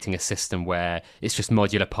creating a system where it's just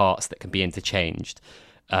modular parts that can be interchanged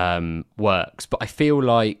works. But I feel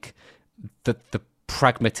like the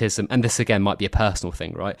pragmatism, and this again might be a personal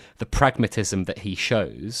thing, right? The pragmatism that he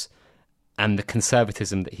shows and the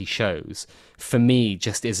conservatism that he shows for me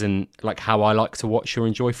just isn't like how I like to watch or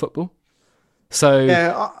enjoy football. So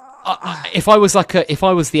if I was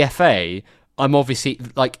the FA, I'm obviously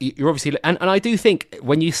like you're obviously, and I do think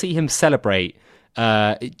when you see him celebrate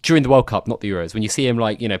during the World Cup, not the Euros, when you see him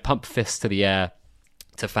like pump fists to the air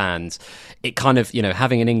to fans, it kind of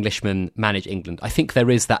having an Englishman manage England, I think there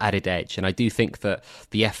is that added edge, and I do think that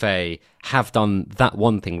the FA have done that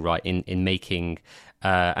one thing right in making.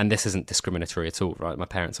 And this isn't discriminatory at all, right? My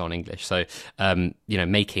parents aren't English, so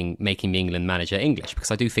making the England manager English, because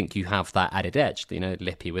I do think you have that added edge.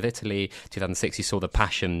 Lippi with Italy, 2006, you saw the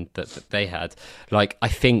passion that they had. Like, I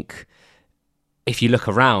think if you look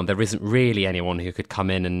around, there isn't really anyone who could come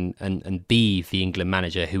in and be the England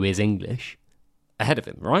manager who is English ahead of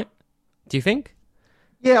him, right? Do you think?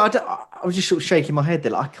 Yeah, I was just sort of shaking my head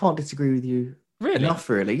there. Like, I can't disagree with you enough,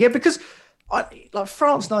 really. Yeah, because. Like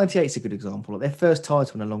France 98 is a good example. Like their first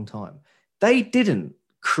title in a long time. They didn't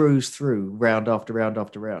cruise through round after round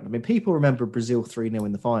after round. I mean, people remember Brazil 3-0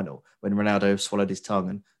 in the final when Ronaldo swallowed his tongue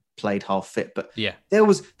and played half fit. But yeah, there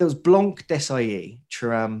was Blanc, Desailly,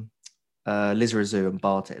 Thuram, Lizarazu and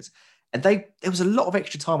Barthez. And there was a lot of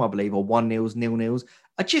extra time, I believe, or 1-0s, 0-0s.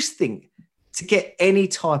 I just think to get any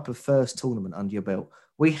type of first tournament under your belt,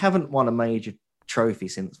 we haven't won a major trophy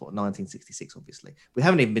since 1966. Obviously, we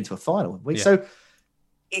haven't even been to a final, have we? Yeah. So,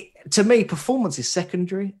 to me, performance is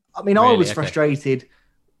secondary. I mean, really? I was frustrated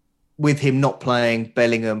with him not playing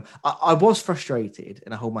Bellingham. I was frustrated,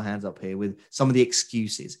 and I hold my hands up here with some of the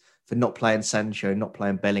excuses for not playing Sancho, not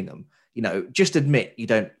playing Bellingham. Just admit you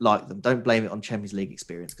don't like them. Don't blame it on Champions League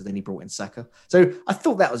experience because then he brought in Saka. So I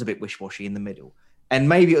thought that was a bit wish-washy in the middle, and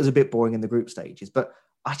maybe it was a bit boring in the group stages, but.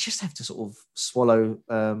 I just have to sort of swallow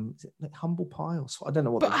humble pie or I don't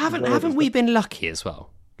know what. But haven't we been lucky as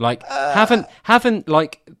well? Like haven't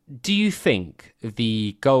like? Do you think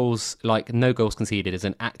the goals, like no goals conceded, is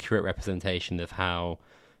an accurate representation of how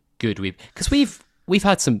good because we've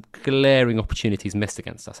had some glaring opportunities missed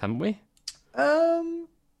against us, haven't we?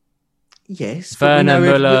 Yes. Werner,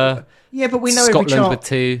 Müller. Yeah, but we know Scotland with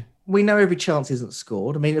 2. We know every chance isn't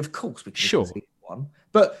scored. I mean, of course we can concede one.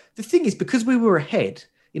 But the thing is, because we were ahead,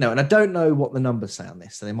 and I don't know what the numbers say on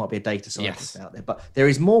this, so there might be a data scientist out there, but there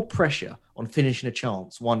is more pressure on finishing a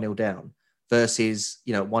chance 1-0 down versus,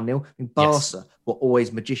 1-0. I mean, Barca were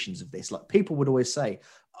always magicians of this. Like, people would always say,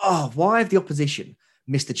 oh, why have the opposition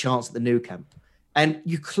missed a chance at the Nou Camp? And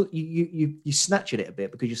you snatch at it a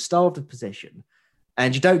bit because you're starved of possession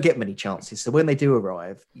and you don't get many chances. So when they do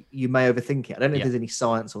arrive, you may overthink it. I don't know if there's any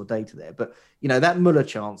science or data there, but, that Müller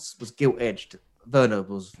chance was gilt-edged. Werner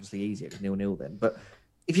was obviously easier. It was 0-0 then. But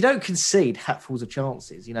if you don't concede hatfuls of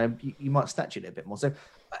chances, you might snatch it a bit more. So,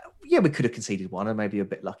 yeah, we could have conceded one and maybe a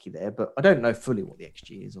bit lucky there, but I don't know fully what the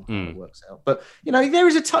XG is or how it works out. But there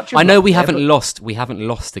is a touch of I know luck we there, haven't but- lost. We haven't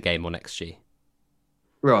lost a game on XG,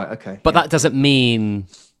 Right, okay. but that doesn't mean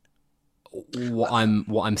what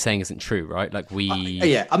I'm saying isn't true, right? Like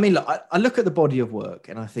yeah, I mean, look, I look at the body of work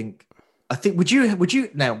and I think would you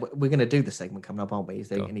now we're going to do the segment coming up, aren't we? Is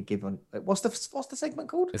there any give on what's the segment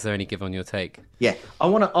called? Is there any give on your take? Yeah, I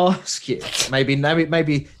want to ask you.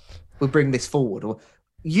 Maybe we'll bring this forward. Or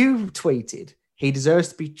you tweeted he deserves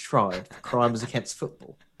to be tried for crimes against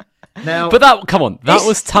football. Now, But that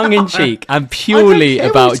was tongue in cheek and purely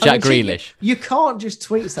about Jack Grealish. You can't just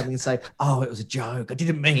tweet something and say, "Oh, it was a joke. I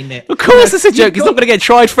didn't mean it." Of course, it's a joke. He's not going to get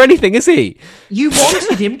tried for anything, is he? You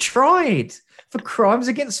wanted him tried for crimes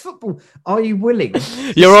against football. Are you willing?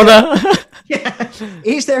 Your Honour. Yeah.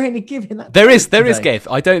 Is there any give in that? There is today? give.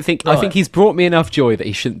 I think he's brought me enough joy that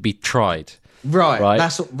he shouldn't be tried. Right.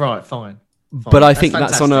 That's right. Fine. But I think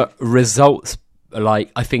that's on a results. Like,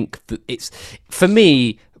 I think that it's, for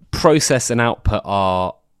me, process and output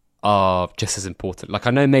are just as important. Like,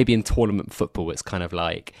 I know maybe in tournament football it's kind of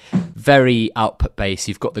like very output based.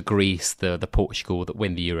 You've got the Greece, the Portugal that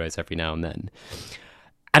win the Euros every now and then.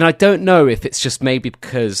 And I don't know if it's just maybe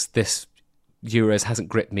because this Euros hasn't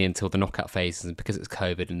gripped me until the knockout phases and because it's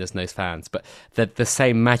COVID and there's no fans, but the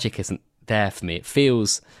same magic isn't there for me.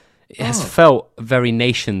 It has felt very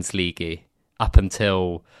Nations League-y up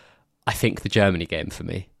until I think the Germany game for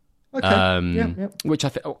me. Okay. Which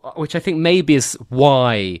I think maybe is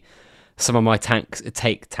why some of my takes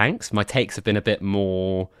have been a bit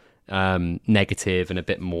more negative and a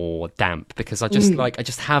bit more damp, because I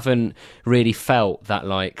just haven't really felt that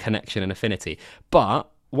like connection and affinity. But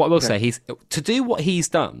what I will say, he's to do what he's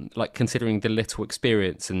done, like considering the little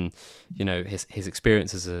experience and his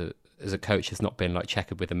experience as a coach has not been like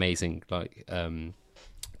checkered with amazing like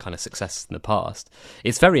kind of success in the past.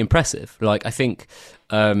 It's very impressive. Like, I think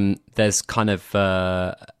there's kind of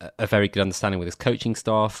a very good understanding with his coaching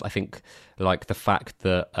staff. I think like the fact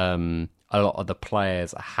that a lot of the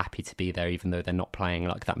players are happy to be there even though they're not playing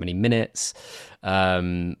like that many minutes.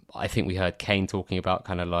 I think we heard Kane talking about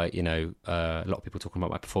kind of like a lot of people talking about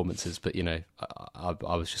my performances, but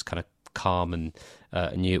I was just kind of calm and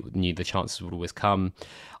knew the chances would always come.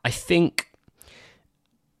 I think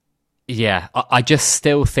I just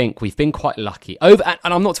still think we've been quite lucky over,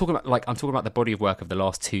 and I'm not talking about I'm talking about the body of work of the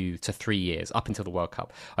last 2 to 3 years up until the World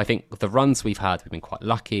Cup. I think the runs we've had, we've been quite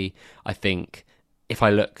lucky. I think if I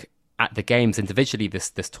look at the games individually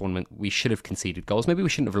this tournament, we should have conceded goals. Maybe we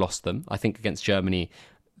shouldn't have lost them. I think against Germany,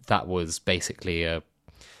 that was basically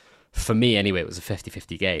for me anyway, it was a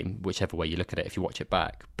 50-50 game, whichever way you look at it if you watch it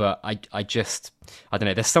back. But I don't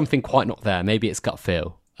know, there's something quite not there. Maybe it's gut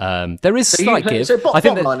feel. There is slight give. So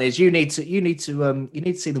bottom line is you need to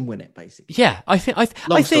see them win it, basically. Yeah, I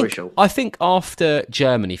think after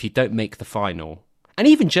Germany, if you don't make the final, and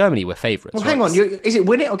even Germany were favourites. Well, hang on, is it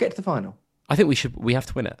win it or get to the final? I think we have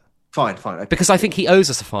to win it. Fine. Okay. Because I think he owes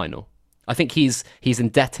us a final. I think he's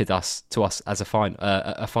indebted to us as a final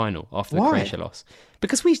after the Croatia loss.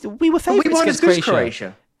 Because we were favourites against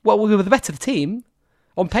Croatia. Well, we were the better team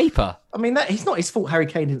on paper. I mean, it's not his fault Harry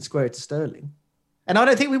Kane didn't square it to Sterling. And I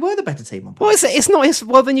don't think we were the better team on paper. Well, it's not his.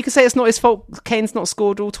 Well, then you can say it's not his fault. Kane's not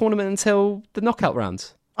scored all tournament until the knockout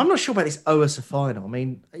rounds. I'm not sure about this owe us a final. I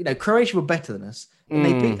mean, Croatia were better than us, and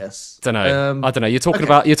they beat us. I don't know. You're talking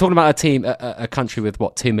about a team, a country with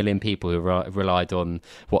 2 million people who relied on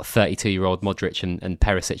 32-year-old Modric and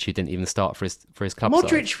Perisic, who didn't even start for his club.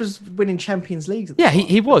 Modric was winning Champions Leagues. Yeah,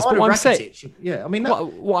 he was. But what I'm saying, yeah, I mean,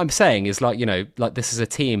 what I'm saying is like this is a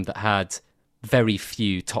team that had very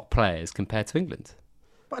few top players compared to England.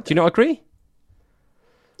 Do you not agree?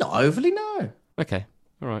 Not overly, no. Okay,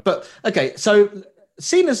 all right. But okay, so look,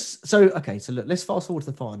 let's fast forward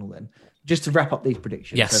to the final then, just to wrap up these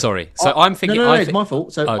predictions. Yes, sorry. So I'm thinking. No, it's my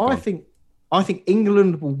fault. So I think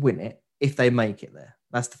England will win it if they make it there.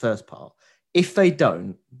 That's the first part. If they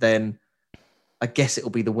don't, then I guess it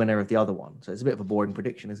will be the winner of the other one. So it's a bit of a boring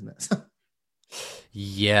prediction, isn't it?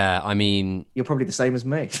 Yeah, I mean, you're probably the same as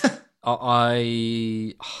me.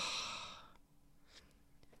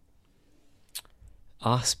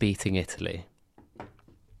 Us beating Italy,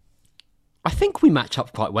 I think we match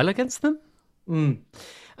up quite well against them.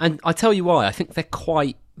 And I tell you why. I think they're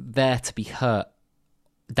quite there to be hurt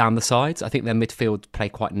down the sides. I think their midfield play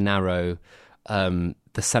quite narrow. The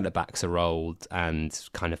centre-backs are old and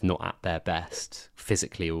kind of not at their best,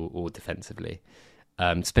 physically or defensively.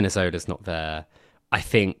 Spinazzola's not there. I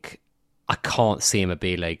think I can't see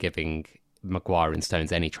Immobile giving Maguire and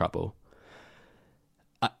Stones any trouble.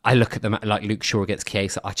 I look at them like Luke Shaw against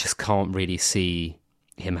Chiesa. I just can't really see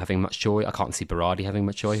him having much joy. I can't see Berardi having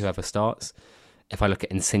much joy, whoever starts. If I look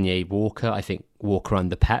at Insigne Walker, I think Walker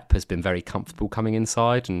under Pep has been very comfortable coming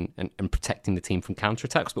inside and protecting the team from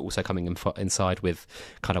counterattacks, but also coming inside with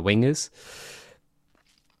kind of wingers.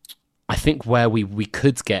 I think where we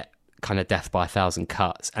could get kind of death by 1,000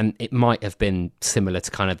 cuts, and it might have been similar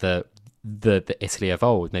to kind of the Italy of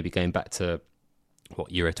old, maybe going back to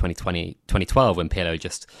Euro 2020, 2012, when Pirlo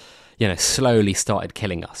just, slowly started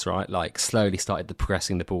killing us, right? Like slowly started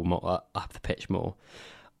progressing the ball more up the pitch more.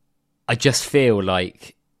 I just feel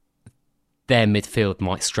like their midfield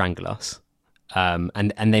might strangle us,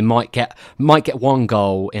 and they might get one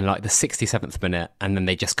goal in like the 67th minute, and then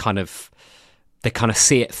they just kind of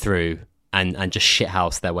see it through and just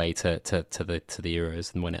shithouse their way to the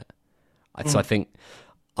Euros and win it. So I think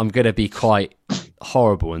I'm going to be quite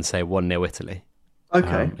horrible and say 1-0 Italy.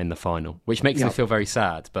 Okay. In the final, which makes me feel very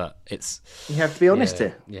sad, but you have to be honest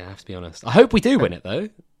here. Yeah, I have to be honest. I hope we do win it though,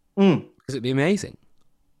 because it'd be amazing.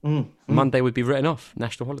 Monday would be written off,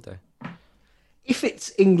 national holiday. If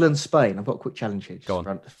it's England-Spain, I've got a quick challenge here. Go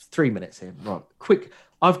on. 3 minutes here. Right, quick.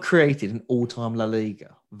 I've created an all-time La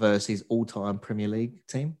Liga versus all-time Premier League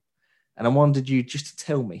team. And I wanted you just to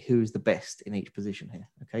tell me who is the best in each position here.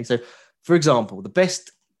 Okay, so for example, the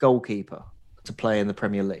best goalkeeper to play in the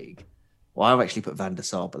Premier League. Well, I've actually put Van der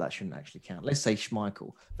Sar, but that shouldn't actually count. Let's say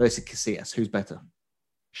Schmeichel versus Casillas. Who's better?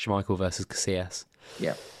 Schmeichel versus Casillas.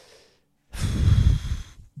 Yeah.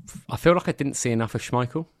 I feel like I didn't see enough of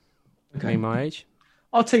Schmeichel. Okay. My age.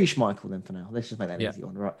 I'll tell you Schmeichel then for now. Let's just make that easy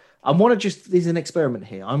one, right? I want to there's an experiment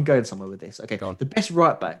here. I'm going somewhere with this. Okay, the best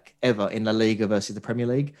right back ever in La Liga versus the Premier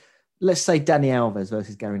League. Let's say Dani Alves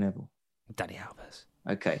versus Gary Neville. Dani Alves.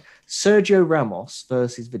 Okay. Sergio Ramos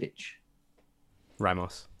versus Vidic.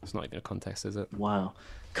 Ramos. It's not even a contest, is it? Wow.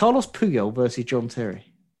 Carlos Puyol versus John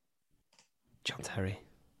Terry. John Terry.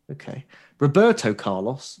 Okay. Roberto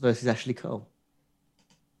Carlos versus Ashley Cole.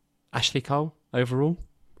 Ashley Cole, overall.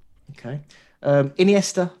 Okay.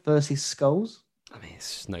 Iniesta versus Scholes. I mean,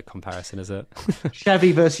 it's no comparison, is it?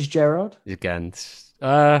 Xavi versus Gerrard. Again,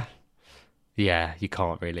 yeah, you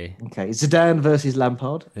can't really. Okay. Zidane versus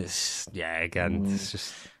Lampard. It's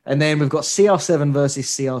just. And then we've got CR7 versus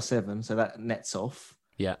CR7, so that nets off.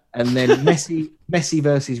 Yeah. And then Messi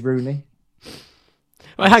versus Rooney.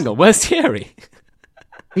 Wait, hang on. Where's Thierry?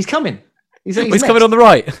 He's coming. He's coming on the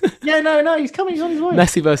right. Yeah, no, he's coming. He's on his way.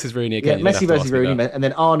 Messi versus Rooney again. Yeah, Messi versus Rooney, and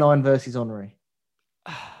then R9 versus Henry.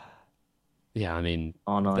 Yeah, I mean,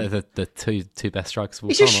 R9. they're the two best strikers of all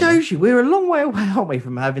time. It just shows you we're a long way away, aren't we,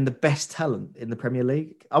 from having the best talent in the Premier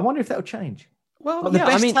League? I wonder if that'll change. Well, the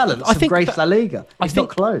best talent of Grace La Liga. It's not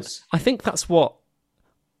close. I think that's what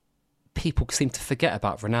people seem to forget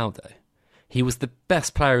about Ronaldo. He was the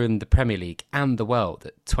best player in the Premier League and the world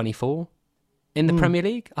at 24 in the Premier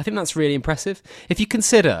League. I think that's really impressive. If you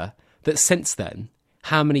consider that since then,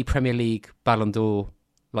 how many Premier League Ballon d'Or,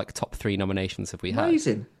 like top 3 nominations have we had?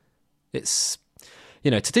 Amazing. It's,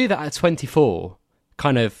 to do that at 24,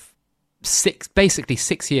 kind of basically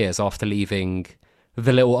 6 years after leaving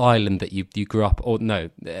the little island that you grew up, or no,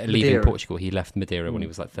 leaving Madeira. Portugal. He left Madeira when he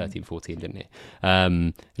was like 13, 14, didn't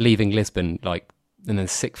he? Leaving Lisbon, and then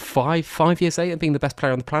 5 years later, being the best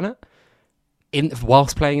player on the planet,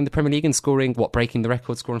 whilst playing in the Premier League and scoring, breaking the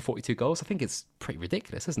record, scoring 42 goals. I think it's pretty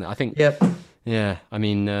ridiculous, isn't it? I think. Yep. Yeah, I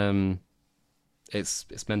mean,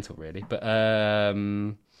 it's mental, really. But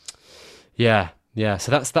yeah.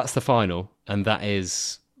 So that's the final, and that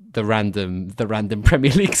is the random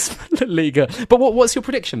Premier League Liga. But what's your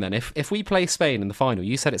prediction then? If we play Spain in the final,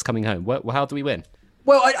 you said it's coming home. How do we win?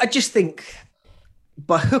 Well, I just think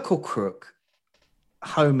by hook or crook,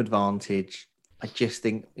 home advantage. I just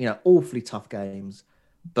think, awfully tough games,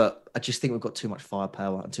 but I just think we've got too much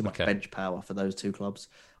firepower and too much bench power for those two clubs.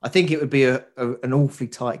 I think it would be an awfully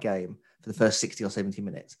tight game for the first 60 or 70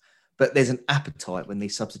 minutes, but there's an appetite when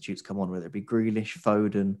these substitutes come on, whether it be Grealish,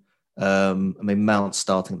 Foden. Mount's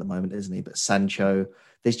starting at the moment, isn't he? But Sancho,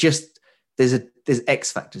 there's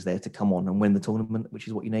X factors there to come on and win the tournament, which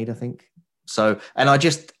is what you need, I think. So, and I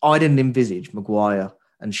didn't envisage Maguire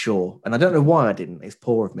and Shaw, and I don't know why I didn't. It's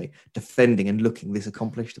poor of me defending and looking this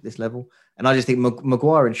accomplished at this level. And I just think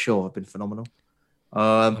Maguire and Shaw have been phenomenal.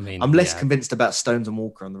 I'm less convinced about Stones and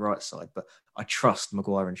Walker on the right side, but I trust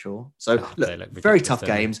Maguire and Shaw. So look very tough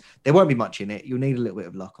games. There won't be much in it. You'll need a little bit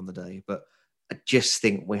of luck on the day, but I just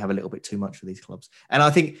think we have a little bit too much for these clubs. And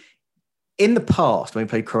I think in the past, when we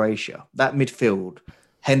played Croatia, that midfield,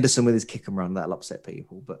 Henderson with his kick and run, that'll upset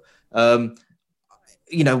people. But,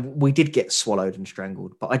 we did get swallowed and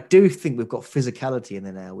strangled. But I do think we've got physicality in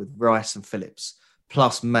there now with Rice and Phillips,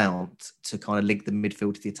 plus Mount to kind of link the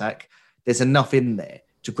midfield to the attack. There's enough in there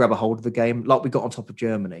to grab a hold of the game, like we got on top of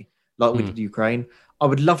Germany, like we did Ukraine. I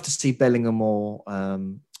would love to see Bellingham or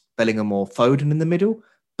Foden in the middle,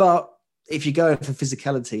 but if you're going for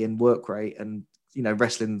physicality and work rate and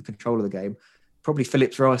wrestling control of the game, probably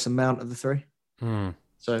Phillips, Rice, and Mount are the three.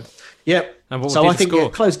 So, yeah. So I think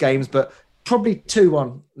close games, but probably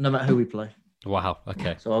 2-1, no matter who we play. Wow.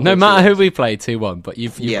 Okay. So no matter who we play, 2-1. But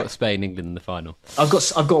you've got Spain, England in the final. I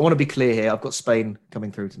want to be clear here. I've got Spain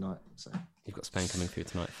coming through tonight. So you've got Spain coming through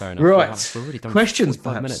tonight. Fair enough. Right. We're already done Questions,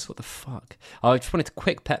 5 minutes. What the fuck? I just wanted to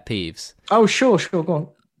quick pet peeves. Oh, sure. Go on.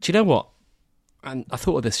 Do you know what? And I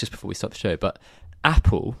thought of this just before we start the show, but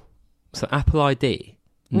Apple ID,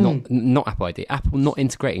 not Apple ID, Apple not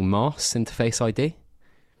integrating masks into Face ID.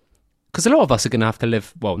 Because a lot of us are going to have to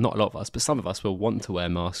live, well, not a lot of us, but some of us will want to wear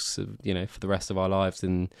masks, for the rest of our lives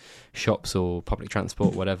in shops or public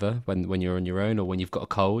transport, whatever, when you're on your own or when you've got a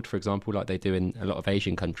cold, for example, like they do in a lot of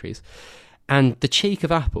Asian countries. And the cheek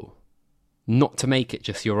of Apple not to make it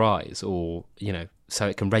just your eyes or, so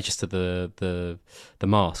it can register the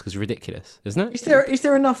mask is ridiculous, isn't it? Is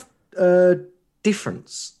there enough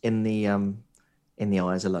difference in the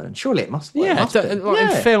eyes alone? Surely it must. Yeah,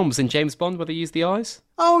 in films in James Bond where they use the eyes.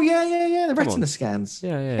 Oh yeah. The retina scans.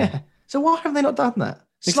 Yeah. So why have they not done that?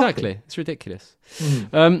 Exactly, it's ridiculous.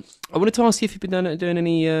 I wanted to ask you if you've been doing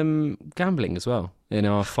any gambling as well in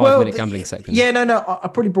our 5-minute gambling section. Yeah, no. I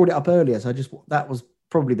probably brought it up earlier, so that was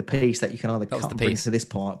probably the piece that you can either cut and bring to this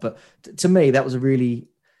part. But to me, that was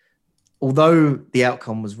although the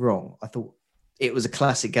outcome was wrong, I thought it was a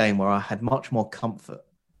classic game where I had much more comfort.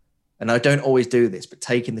 And I don't always do this, but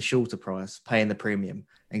taking the shorter price, paying the premium,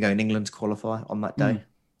 and going England to qualify on that day,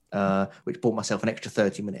 which bought myself an extra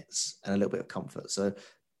 30 minutes and a little bit of comfort. So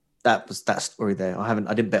that story there.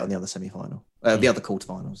 I didn't bet on the other semi-final, the other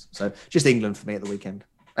quarterfinals. So just England for me at the weekend.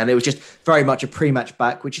 And it was just very much a pre-match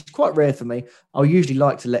back, which is quite rare for me. I usually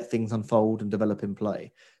like to let things unfold and develop in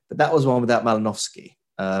play. But that was one without Malinovsky.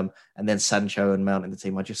 And then Sancho and Mount in the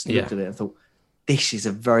team. I just looked at it and thought, this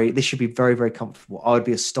should be very, very comfortable. I would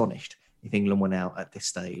be astonished if England went out at this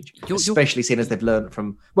stage, especially seeing as they've learned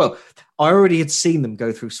from. Well, I already had seen them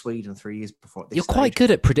go through Sweden 3 years before. You're quite good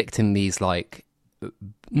at predicting these, like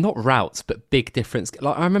not routes, but big difference.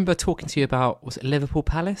 Like I remember talking to you about, was it Liverpool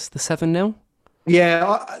Palace, the 7-0?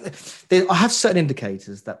 Yeah, I have certain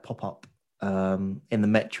indicators that pop up in the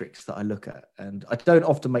metrics that I look at, and I don't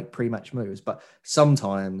often make pre-match moves, but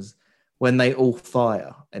sometimes when they all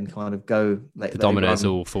fire and kind of go, the dominoes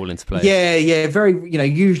all fall into place. Yeah, very.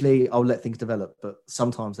 Usually I'll let things develop, but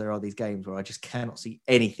sometimes there are these games where I just cannot see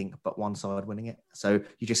anything but one side winning it. So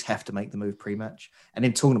you just have to make the move pre-match. And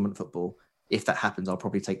in tournament football, if that happens, I'll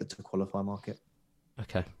probably take the to qualify market.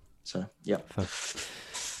 Okay. So yeah.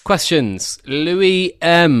 Questions. Louis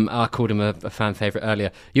M. I called him a fan favourite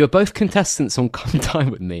earlier. You are both contestants on Come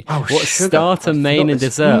Dine With Me. Oh, what starter, main and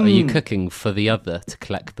dessert are you cooking for the other to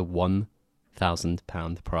collect the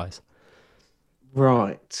 £1,000 prize?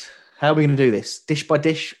 Right. How are we going to do this? Dish by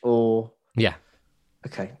dish or? Yeah.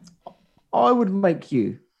 Okay. I would make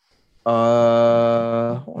you.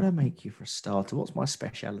 What would I make you for a starter? What's my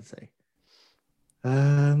speciality?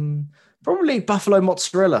 Probably buffalo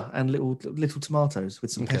mozzarella and little tomatoes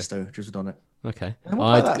with some pesto drizzled on it. Okay.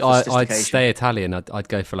 I'd stay Italian. I'd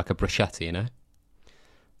go for like a bruschetta,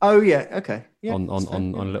 Oh yeah. Okay. Yeah.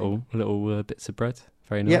 On little bits of bread.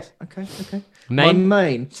 Very nice. Yeah. Okay. Main. My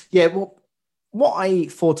main. Yeah. Well, what I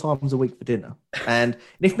eat 4 times a week for dinner, and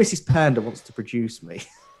if Mrs. Panda wants to produce me,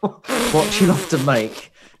 what she'll have to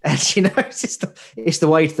make, and it's the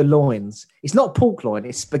way to the loins. It's not pork loin.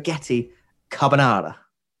 It's spaghetti carbonara.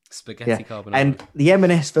 Carbonara. And the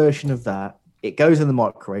M&S version of that, it goes in the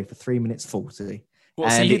microwave for 3 minutes 40.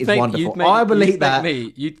 And it is wonderful. I believe that.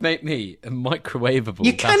 You'd make me a microwavable.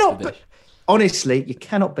 You cannot. Honestly, you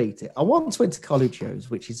cannot beat it. I once went to Coluccio's,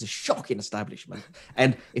 which is a shocking establishment.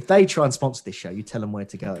 And if they try and sponsor this show, you tell them where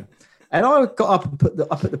to go. And I got up and put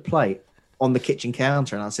the plate on the kitchen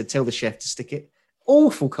counter, and I said, "Tell the chef to stick it."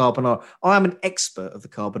 Awful carbonara. I am an expert of the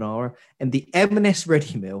carbonara, and the M&S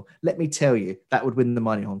ready meal. Let me tell you, that would win the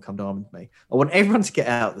money on Come Dine With Me. I want everyone to get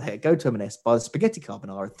out there, go to M&S, buy the spaghetti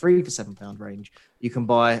carbonara, 3 for £7 range. You can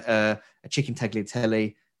buy a chicken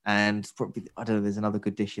tagliatelle, and probably I don't know. There's another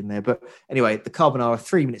good dish in there, but anyway, the carbonara,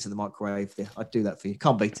 3 minutes in the microwave. Yeah, I'd do that for you.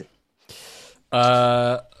 Can't beat it.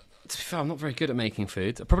 To be fair, I'm not very good at making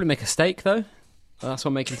food. I'd probably make a steak though. That's what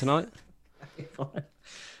I'm making tonight. Fine.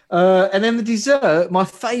 And then the dessert, my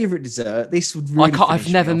favourite dessert. This would really.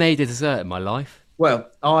 I've never made a dessert in my life. Well,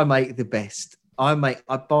 I make the best. I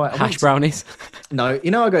buy hash brownies. No,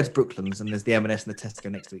 I go to Brooklands and there's the M&S and the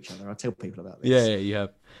Tesco next to each other. I tell people about this. Yeah, you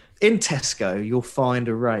have. In Tesco, you'll find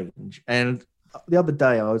a range, and the other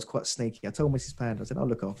day I was quite sneaky. I told Mrs. Panda, I said, "I'll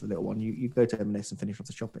look after the little one. You go to M&S and finish off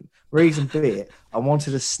the shopping." Reason be it, I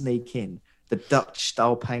wanted to sneak in the Dutch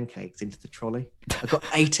style pancakes into the trolley. I got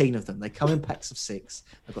 18 of them. They come in packs of 6.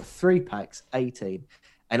 I've got 3 packs, 18,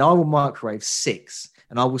 and I will microwave 6,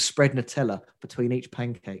 and I will spread Nutella between each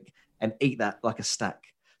pancake and eat that like a stack.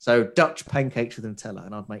 So Dutch pancakes with Nutella,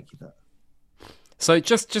 and I'd make you that. So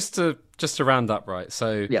just to round up, right?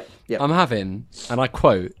 So Yep. I'm having, and I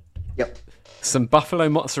quote, Yep. some buffalo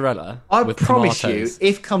mozzarella. I with promise tomatoes, you,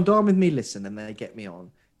 if Come Dine With Me listen and they get me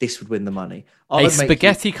on, this would win the money. a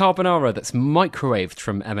spaghetti carbonara that's microwaved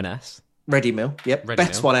from M&S. Ready meal. Yep. Ready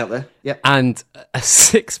Best meal. one out there. Yep. And a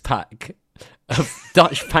 6-pack of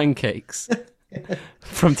Dutch pancakes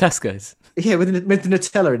from Tesco's. Yeah, with the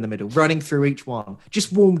Nutella in the middle, running through each one,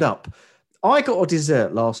 just warmed up. I got a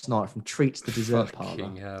dessert last night from Treats the Dessert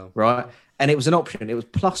Parlour, hell. right? And it was an option. It was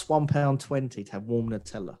plus £1.20 to have warm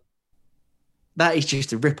Nutella. That is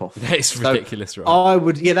just a rip-off. That is ridiculous, right? I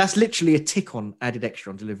would, that's literally a tick on added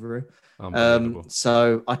extra on Deliveroo. Unbelievable.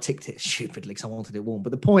 So I ticked it stupidly because I wanted it warm.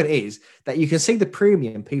 But the point is that you can see the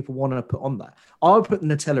premium people want to put on that. I would put the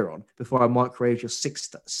Nutella on before I microwave your six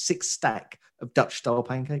stack of Dutch style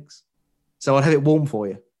pancakes. So I'd have it warm for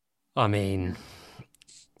you. I mean,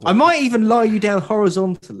 I might even lie you down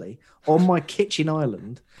horizontally on my kitchen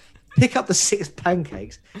island, pick up the 6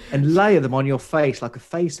 pancakes and layer them on your face like a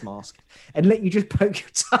face mask and let you just poke your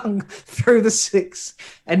tongue through the 6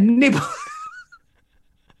 and nibble.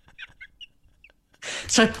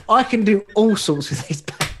 So I can do all sorts with these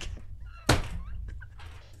pancakes.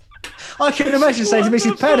 I can imagine saying to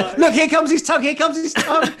Mrs. Panda, "Look, here comes his tongue,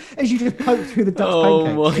 as you just poke through the Dutch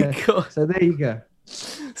pancakes. Oh my God. So there you go.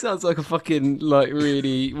 Sounds like a fucking, like,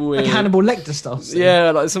 really weird... Like Hannibal Lecter stuff.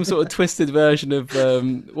 Yeah, like some sort of twisted version of...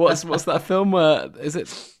 what's that film where... Is it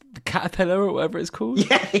The Caterpillar or whatever it's called?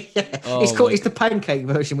 Yeah. Oh, It's the pancake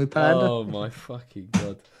version with Panda. Oh, my fucking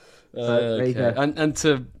God. There you go. And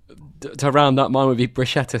to round up, mine would be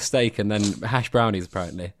bruschetta steak and then hash brownies,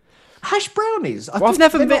 apparently. Hash brownies? I've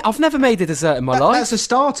never made a dessert in my life. That's a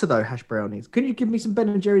starter, though, hash brownies. Couldn't you give me some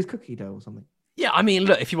Ben & Jerry's cookie dough or something? Yeah, I mean,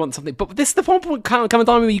 look, if you want something... But this is the point, come a time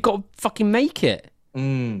where you got to fucking make it.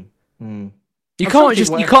 You can't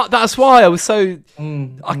just... You can't... That's why I was so...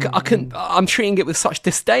 I couldn't... I'm treating it with such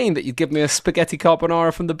disdain that you'd give me a spaghetti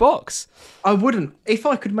carbonara from the box. I wouldn't. If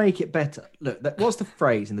I could make it better... Look, what's the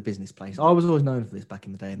phrase in the business place? I was always known for this back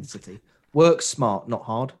in the day in the city. Work smart, not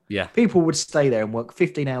hard. Yeah. People would stay there and work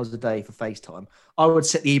 15 hours a day for FaceTime. I would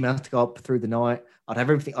set the emails to go up through the night. I'd have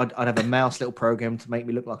everything. I'd have a mouse little program to make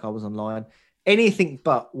me look like I was online. Anything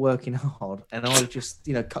but working hard. And I would just,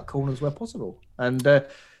 cut corners where possible. And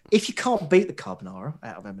if you can't beat the carbonara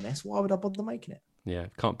out of M&S, why would I bother making it? Yeah,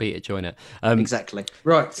 can't beat it, join it. Exactly.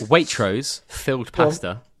 Right. Waitrose, filled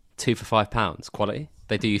pasta, 2 for £5. Quality.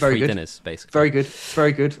 They do you Very 3 good. dinners, basically. Very good.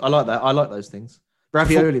 Very good. I like that. I like those things.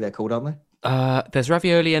 Ravioli, they're called, aren't they? There's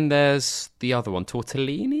ravioli and there's the other one,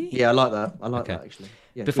 tortellini. Yeah, I like that. I like that, actually.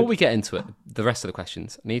 Yeah, Before good. we get into it, the rest of the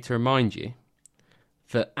questions, I need to remind you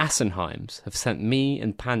that Assenheims have sent me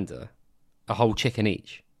and Panda a whole chicken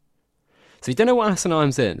each. So you don't know what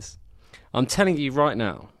Assenheims is? I'm telling you right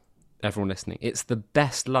now, everyone listening, it's the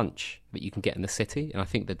best lunch that you can get in the city, and I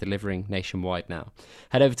think they're delivering nationwide now.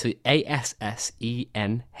 Head over to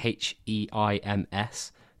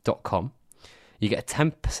ASSENHEIMS.com. You get a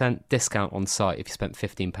 10% discount on site if you spent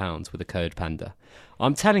 £15 with the code PANDA.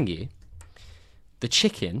 I'm telling you, the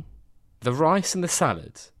chicken, the rice and the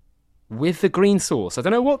salad with the green sauce. I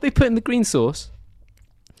don't know what they put in the green sauce.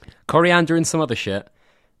 Coriander and some other shit.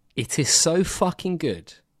 It is so fucking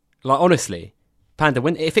good. Like, honestly, Panda,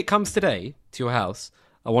 if it comes today to your house,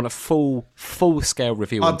 I want a full scale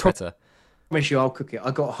review on Twitter. I promise you I'll cook it. I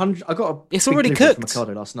got 100. I got a. It's big already delivery cooked. from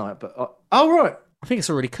Ocado last night, but oh right. I think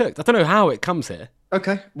it's already cooked. I don't know how it comes here.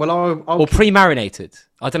 Okay. Well, I'll or pre-marinated.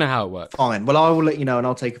 I don't know how it works. Fine. Well, I will let you know, and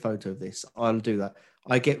I'll take a photo of this. I'll do that.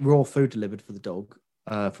 I get raw food delivered for the dog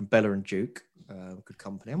from Bella and Duke, good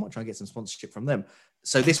company. I might try and get some sponsorship from them.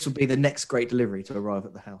 So this will be the next great delivery to arrive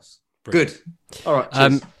at the house. Brilliant. Good. All right.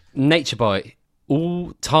 Cheers. Nature Bite.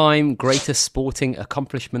 All-time greatest sporting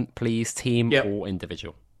accomplishment, please, team or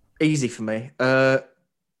individual? Easy for me. There's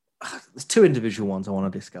 2 individual ones I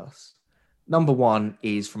want to discuss. Number 1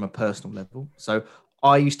 is from a personal level. So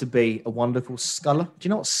I used to be a wonderful sculler. Do you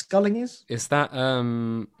know what sculling is? Is that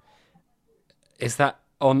on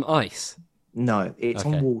ice? No, it's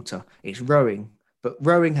on water. It's rowing, but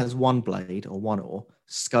rowing has 1 blade or 1 oar.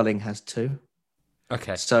 Sculling has 2.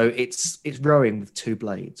 Okay. So it's rowing with 2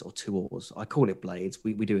 blades or 2 oars. I call it blades.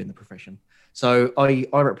 We do in the profession. So I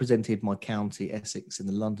represented my county, Essex, in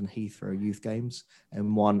the London Heathrow Youth Games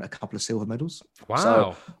and won a couple of silver medals. Wow.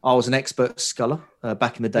 So I was an expert sculler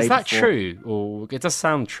back in the day. Is that before... true? Or it does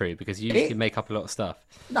sound true because you usually make up a lot of stuff.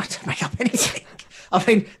 No, I don't make up anything. I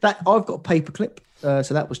mean, that I've got a paperclip.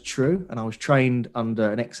 So that was true. And I was trained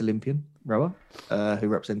under an ex-Olympian rower who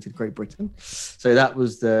represented Great Britain. So that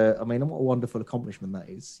was what a wonderful accomplishment that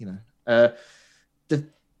is, you know.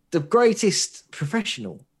 The greatest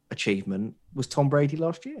professional achievement was Tom Brady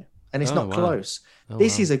last year. And it's not close.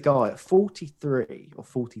 This is a guy at 43 or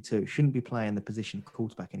 42, shouldn't be playing the position of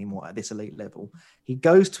quarterback anymore at this elite level. He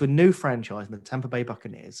goes to a new franchise in the Tampa Bay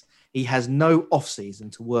Buccaneers. He has no off-season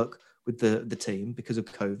to work with the team because of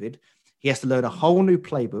COVID. He has to learn a whole new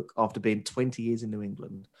playbook after being 20 years in New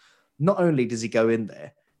England. Not only does he go in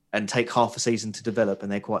there and take half a season to develop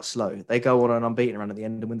and they're quite slow, they go on an unbeaten run at the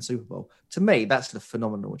end and win the Super Bowl. To me, that's a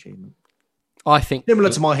phenomenal achievement. I think similar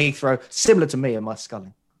to my Heathrow, similar to me and my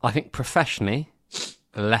sculling. I think professionally,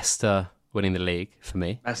 Leicester winning the league for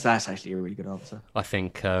me. That's actually a really good answer. I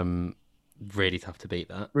think really tough to beat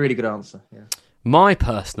that. Really good answer, yeah. My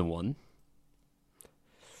personal one,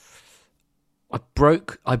 I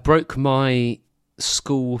broke my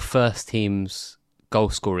school first team's goal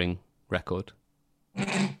scoring record.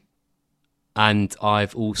 And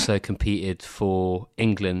I've also competed for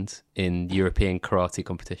England in European karate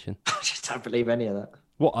competition. I just don't believe any of that.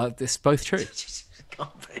 What? It's both true.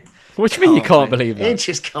 Can't be. What do you mean you can't believe that? It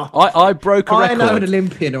just can't. I broke a record. I know an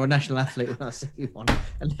Olympian or a national athlete when I see one.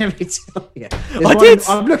 And let me tell you.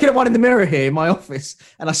 I'm looking at one in the mirror here in my office,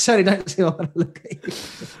 and I certainly don't see one when I look at you.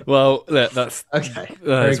 Well, look, that's... Okay.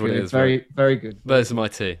 That is what it is. Very, very good. Those are my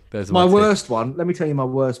two. My worst one, let me tell you my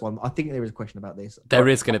worst one. I think there is a question about this. There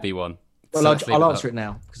is going to be one. Well, I'll answer it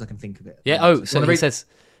now because I can think of it. Yeah, so he says...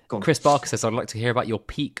 Chris Barker says, I'd like to hear about your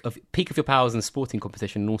peak of your powers in a sporting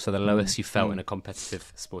competition and also the lowest you felt in a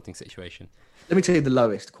competitive sporting situation. Let me tell you the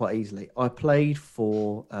lowest quite easily. I played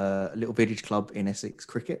for a little village club in Essex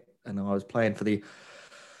cricket, and I was playing for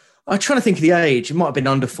I'm trying to think of the age. It might have been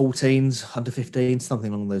under 14s, under 15s,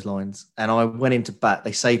 something along those lines. And I went into bat.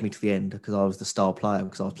 They saved me to the end because I was the star player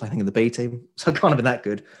because I was playing in the B team. So I can't have been that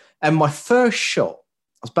good. And my first shot,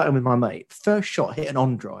 I was batting with my mate. First shot hit an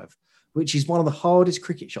on drive, which is one of the hardest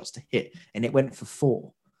cricket shots to hit, and it went for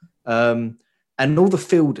 4. And all the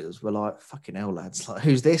fielders were like, fucking hell, lads, like,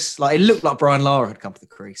 who's this? Like, it looked like Brian Lara had come to the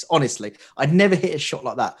crease. Honestly, I'd never hit a shot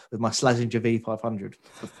like that with my Slazenger V500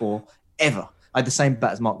 before, ever. I had the same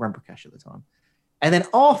bat as Mark Ramprakash at the time. And then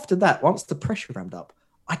after that, once the pressure ramped up,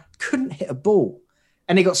 I couldn't hit a ball.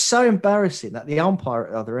 And it got so embarrassing that the umpire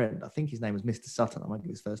at the other end, I think his name was Mr. Sutton, I won't give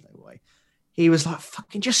his first name away, he was like,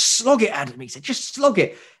 fucking just slog it at me. He said, just slog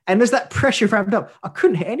it. And as that pressure ramped up, I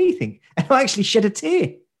couldn't hit anything. And I actually shed a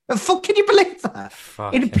tear. Can you believe that?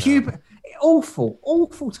 In puberty,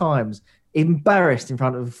 awful times. Embarrassed in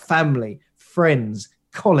front of family, friends,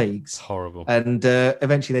 colleagues. It's horrible. And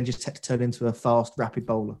eventually then just had to turn into a fast, rapid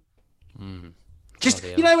bowler. Just,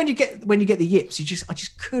 you know, when you get the yips, I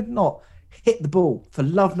just could not hit the ball for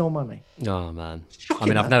love nor money. Oh, man. Shocking, I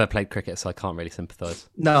mean, I've never played cricket, so I can't really sympathise.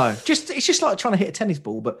 No, it's just like trying to hit a tennis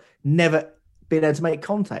ball, but never being able to make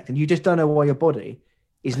contact. And you just don't know why your body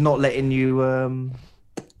is not letting you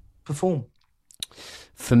perform.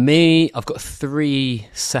 For me, I've got 3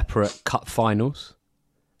 separate cup finals.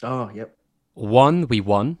 Oh, yep. One, we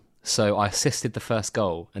won. So I assisted the first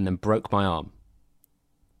goal and then broke my arm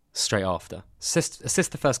straight after.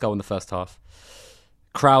 Assist the first goal in the first half.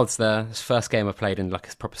 Crowds there. It's the first game I played in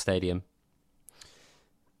like a proper stadium.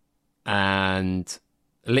 And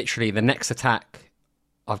literally the next attack,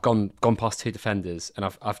 I've gone past 2 defenders and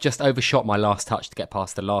I've just overshot my last touch to get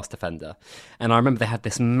past the last defender. And I remember they had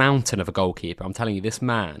this mountain of a goalkeeper. I'm telling you, this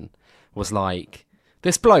man was like...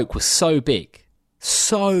 This bloke was so big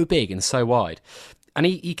and so wide. And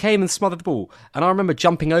he came and smothered the ball. And I remember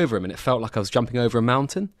jumping over him and it felt like I was jumping over a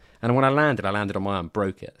mountain. And when I landed on my arm,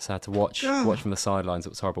 broke it. So I had to watch from the sidelines. It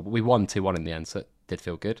was horrible. But we won 2-1 in the end, so it did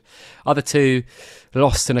feel good. Other 2,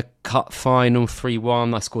 lost in a cup final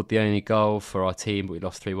 3-1. I scored the only goal for our team, but we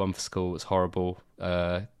lost 3-1 for school. It was horrible.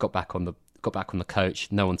 Got back on the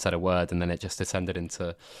coach. No one said a word, and then it just descended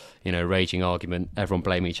into, raging argument. Everyone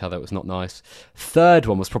blaming each other. It was not nice. Third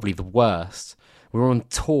one was probably the worst. We were on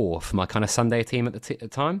tour for my kind of Sunday team at the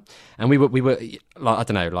time, and we were like, I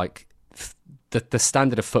don't know, like the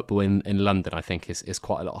standard of football in London, I think, is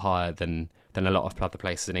quite a lot higher than a lot of other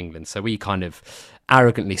places in England. So we kind of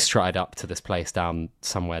arrogantly strutted up to this place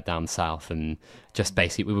somewhere down south, and just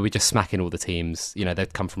basically we were just smacking all the teams.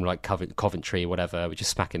 They'd come from like Coventry, whatever. We're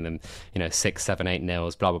just smacking them, 6, 7, 8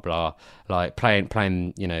 nils, blah blah blah. Like playing,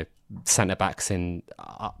 centre backs in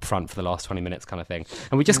up front for the last 20 minutes kind of thing.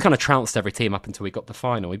 And we just kind of trounced every team up until we got the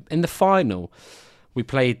final. In the final, we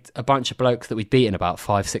played a bunch of blokes that we'd beaten about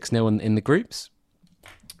 5-6-0 in the groups,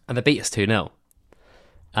 and they beat us 2-0.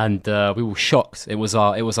 And we were shocked. It was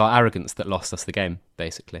our arrogance that lost us the game,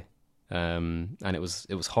 basically. And it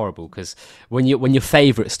was horrible, because when you're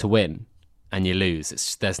favourites to win and you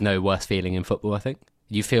lose, there's no worse feeling in football, I think.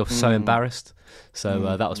 You feel so embarrassed.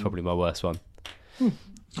 So that was probably my worst one.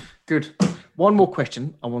 Good. One more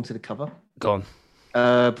question I wanted to cover. Go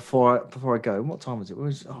on. Before I go, what time was it?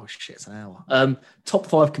 Oh shit, it's an hour. Top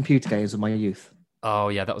 5 computer games of my youth. Oh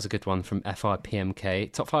yeah, that was a good one from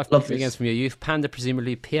FIPMK. Top 5 Love computer this. games from your youth. Panda,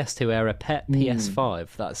 presumably PS2 era. Pet,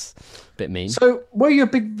 PS5. That's a bit mean. So, were you a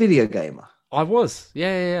big video gamer? I was.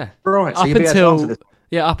 Yeah. Right. So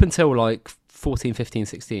up until like 14, 15,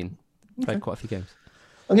 16. Played quite a few games.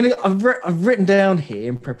 I've written down here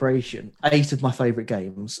in preparation 8 of my favourite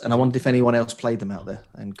games, and I wondered if anyone else played them out there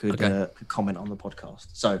and could comment on the podcast.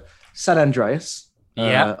 So, San Andreas.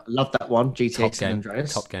 Love that one. GTA San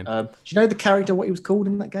Andreas. Top game. Do you know the character, what he was called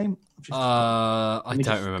in that game? I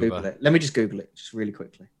don't remember. Let me just Google it, just really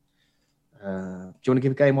quickly. Do you want to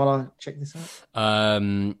give a game while I check this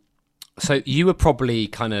out? So you were probably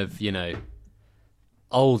kind of,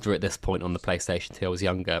 older at this point on the PlayStation 2. I was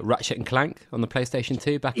younger. Ratchet and Clank on the PlayStation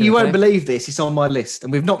 2 back in the day. You won't believe this. It's on my list,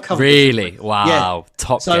 and we've not covered Really? this. Wow.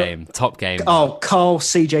 Yeah. Top game. Oh, Carl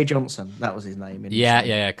C.J. Johnson. That was his name.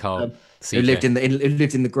 Carl. Who lived in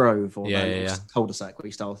the Grove, or Yeah. cul-de-sac where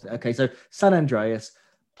he started it. Okay, so San Andreas.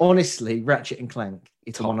 Honestly, Ratchet and Clank.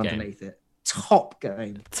 It's the one underneath it. Top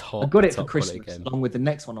game. I got it for Christmas, along with the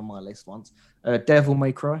next one on my list once. Devil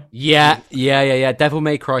May Cry. Yeah. Devil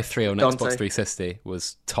May Cry 3 on Dante. Xbox 360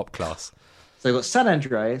 was top class. So you've got San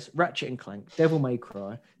Andreas, Ratchet and Clank, Devil May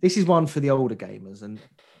Cry. This is one for the older gamers. And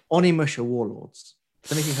Onimusha Warlords.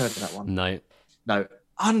 Don't know if you've heard of that one. No.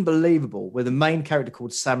 Unbelievable. With a main character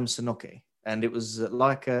called Sam Sonoki. And it was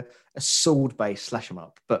like a sword-based slash 'em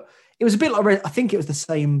up. But it was a bit like, I think it was the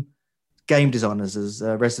same game designers as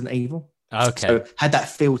Resident Evil. Okay. So had that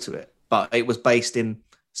feel to it. But it was based in the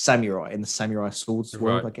samurai swords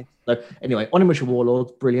world, I guess. So anyway, Onimusha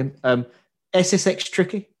Warlords, brilliant. SSX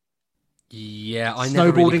Tricky. Yeah, I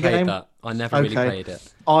never really played that. I never really played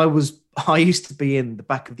it. I used to be in the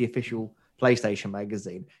back of the official PlayStation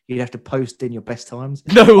magazine. You'd have to post in your best times.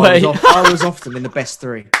 No way. I was often in the best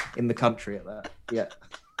 3 in the country at that. Yeah.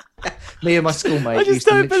 Me and my schoolmate. I just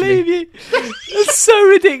don't believe you. That's so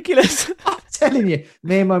ridiculous. I'm telling you,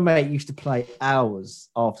 me and my mate used to play hours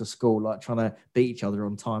after school, like trying to beat each other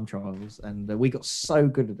on time trials, and we got so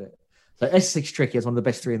good at it. So S6 Tricky is one of the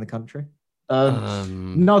best 3 in the country.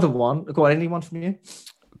 Another one. Go on, anyone from you?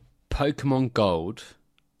 Pokemon Gold.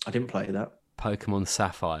 I didn't play that. Pokemon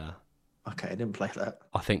Sapphire. Okay, I didn't play that.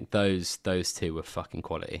 I think those 2 were fucking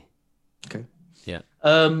quality. Okay. Yeah.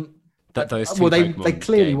 Those 2 they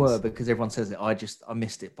clearly were, because everyone says it. I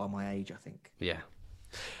missed it by my age, I think. Yeah.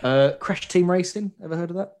 Crash Team Racing. Ever heard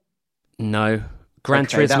of that? No. Gran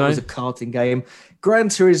Turismo. That was a karting game. Gran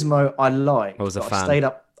Turismo, I liked. I was a fan.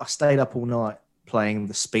 I stayed up all night playing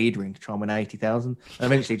the speed ring to try and win 80,000. And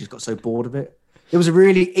eventually just got so bored of it. It was a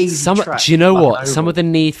really easy track. Do you know what? Some of the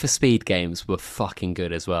Need for Speed games were fucking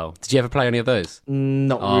good as well. Did you ever play any of those?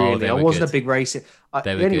 Not really. I wasn't a big racing.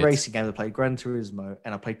 The only good. racing game I played, Gran Turismo,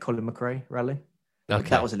 and I played Colin McRae Rally. Okay.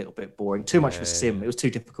 That was a little bit boring. Too much of a sim. It was too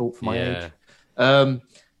difficult for my age.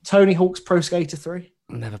 Tony Hawk's Pro Skater 3.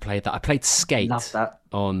 Never played that. I played Skate. Love that.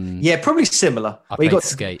 Yeah, probably similar. I played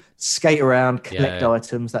Skate. Skate around, collect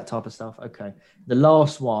items, that type of stuff. Okay. The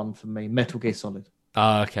last one for me, Metal Gear Solid.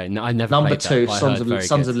 Oh, okay. No, I never Number played 2, that,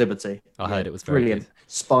 Sons of Liberty. I heard it was very brilliant. Good.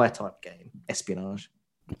 Spy type game, espionage.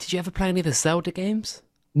 Did you ever play any of the Zelda games?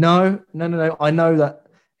 No. I know that,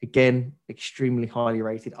 again, extremely highly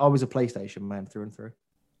rated. I was a PlayStation man through and through.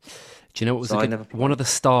 Do you know what was one of the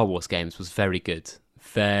Star Wars games was very good.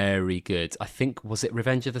 Very good. I think, was it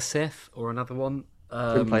Revenge of the Sith or another one?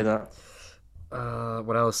 Didn't play that.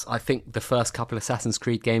 What else? I think the first couple Assassin's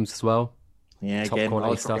Creed games as well. Yeah, Top again, quality I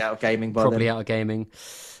was stuff. probably out of gaming by Probably then. out of gaming.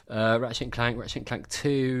 Ratchet and Clank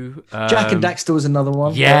 2. Jack and Daxter was another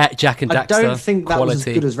one. Yeah, Jack and Daxter. I don't think that quality. was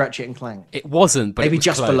as good as Ratchet and Clank. It wasn't, but maybe it was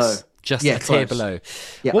just close. below. Just a tier below.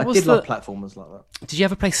 Yeah, I did love platformers like that. Did you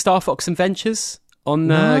ever play Star Fox Adventures on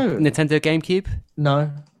Nintendo GameCube?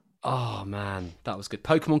 No. Oh man, that was good.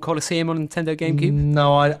 Pokemon Colosseum on Nintendo GameCube?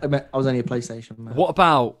 No, I was only a PlayStation man. What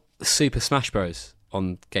about Super Smash Bros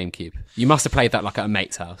on GameCube? You must have played that like at a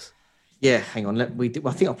mate's house. Yeah, hang on. I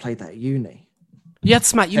think I played that at uni. You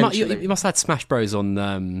had you must have had Smash Bros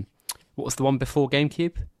on what was the one before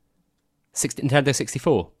GameCube? Nintendo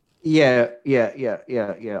 64. Yeah.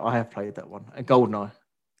 I have played that one. And GoldenEye.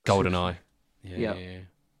 GoldenEye. Yeah. Yeah.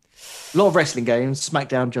 A lot of wrestling games.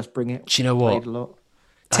 SmackDown, Just Bring It. Do you know what? Played a lot.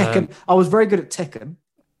 Tekken. I was very good at Tekken.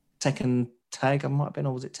 Tekken Tag, I might have been,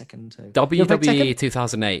 or was it Tekken 2? WWE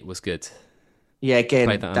 2008 was good. Yeah, again,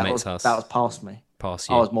 Played that at mate's that house. was past me. Past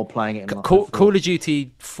you. I was more playing it in Call of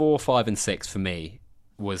Duty 4, 5, and 6 for me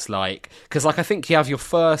was like, because like I think you have your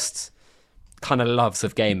first kind of loves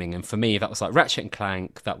of gaming, and for me that was like Ratchet and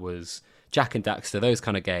Clank, that was Jack and Daxter, those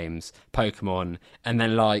kind of games, Pokemon, and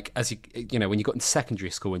then like as you know when you got in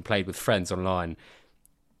secondary school and played with friends online,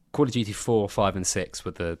 Call of Duty 4, 5, and 6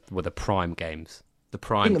 were the prime games. The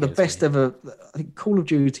prime. I think the best ever. I think Call of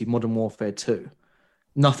Duty Modern Warfare 2.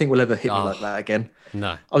 Nothing will ever hit me like that again.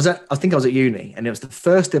 No. I think I was at uni, and it was the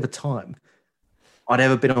first ever time I'd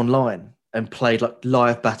ever been online and played like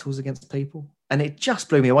live battles against people. And it just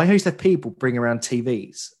blew me away. I used to have people bring around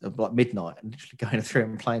TVs at like midnight and literally going through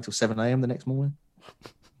and playing till 7 a.m. the next morning.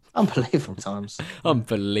 Unbelievable times.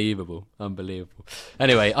 Unbelievable.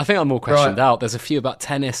 Anyway, I think I'm all questioned out. There's a few about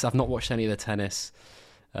tennis. I've not watched any of the tennis.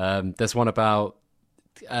 There's one about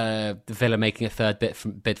Villa making a third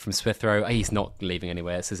bid from Smith Rowe. He's not leaving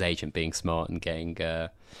anywhere. It's his agent being smart and getting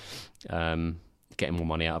more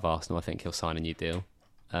money out of Arsenal. I think he'll sign a new deal.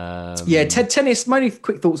 Tennis. My only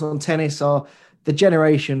quick thoughts on tennis are the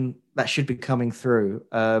generation that should be coming through.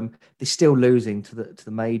 They're still losing to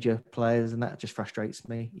the major players, and that just frustrates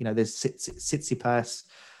me. You know, there's Tsitsipas,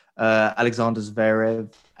 Alexander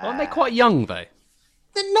Zverev. Aren't they quite young though?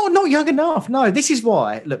 They're not young enough. No, this is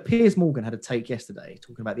why. Look, Piers Morgan had a take yesterday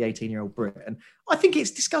talking about the 18-year-old Brit, and I think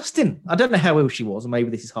it's disgusting. I don't know how ill she was, and maybe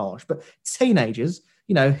this is harsh, but teenagers,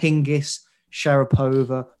 you know, Hingis,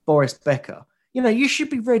 Sharapova, Boris Becker, you know, you should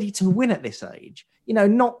be ready to win at this age, you know,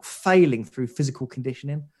 not failing through physical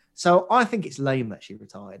conditioning. So I think it's lame that she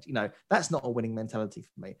retired. You know, that's not a winning mentality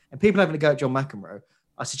for me. And people having to go at John McEnroe,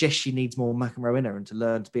 I suggest she needs more McEnroe in her and to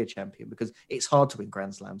learn to be a champion, because it's hard to win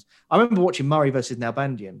Grand Slams. I remember watching Murray versus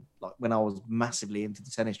Nalbandian, like when I was massively into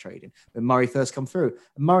the tennis trading, when Murray first come through.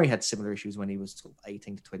 And Murray had similar issues when he was sort of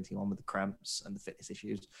 18 to 21 with the cramps and the fitness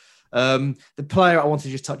issues. The player I wanted to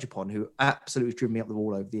just touch upon who absolutely driven me up the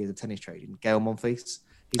wall over the years of tennis trading, Gael Monfils.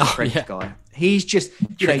 He's a French guy. He's just,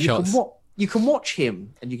 you can watch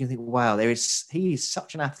him and you can think, wow, he is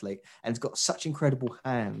such an athlete and he's got such incredible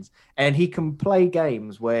hands, and he can play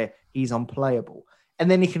games where he's unplayable. And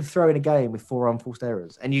then he can throw in a game with 4 unforced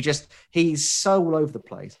errors. And he's so all over the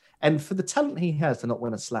place. And for the talent he has to not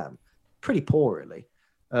win a slam, pretty poor, really.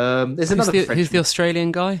 Who's the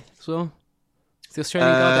Australian guy as well? The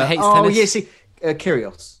Australian guy that hates tennis?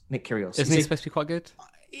 Kyrgios. Nick Kyrgios. Isn't he supposed to be quite good?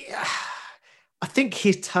 Yeah. I think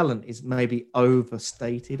his talent is maybe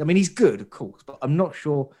overstated. I mean, he's good, of course, but I'm not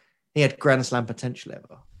sure he had Grand Slam potential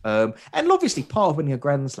ever. And obviously, part of winning a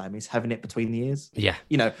Grand Slam is having it between the ears. Yeah,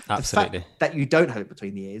 you know, absolutely. The fact that you don't have it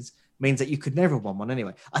between the ears means that you could never have won one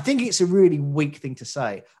anyway. I think it's a really weak thing to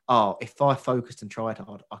say. Oh, if I focused and tried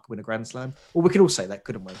hard, I could win a Grand Slam. Well, we could all say that,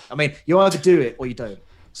 couldn't we? I mean, you either do it or you don't.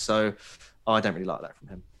 So I don't really like that from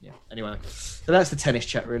him. Yeah. Anyway, so that's the tennis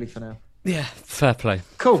chat really for now. Yeah, fair play.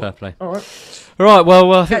 Cool. Fair play. All right. All right,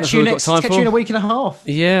 well, I think that's all we've got time for. Catch you in a week and a half.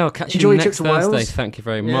 Yeah, I'll catch Enjoy you your next trip to Thursday. Wales. Thank you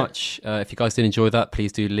very much. If you guys did enjoy that,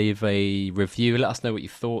 please do leave a review. Let us know what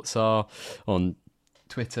your thoughts are on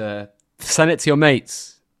Twitter. Send it to your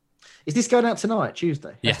mates. Is this going out tonight,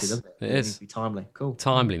 Tuesday? Yes, doesn't it? it is. Needs to be timely. Cool.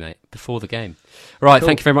 Timely, mate, before the game. All right, Cool.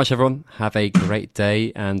 Thank you very much, everyone. Have a great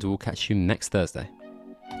day, and we'll catch you next Thursday.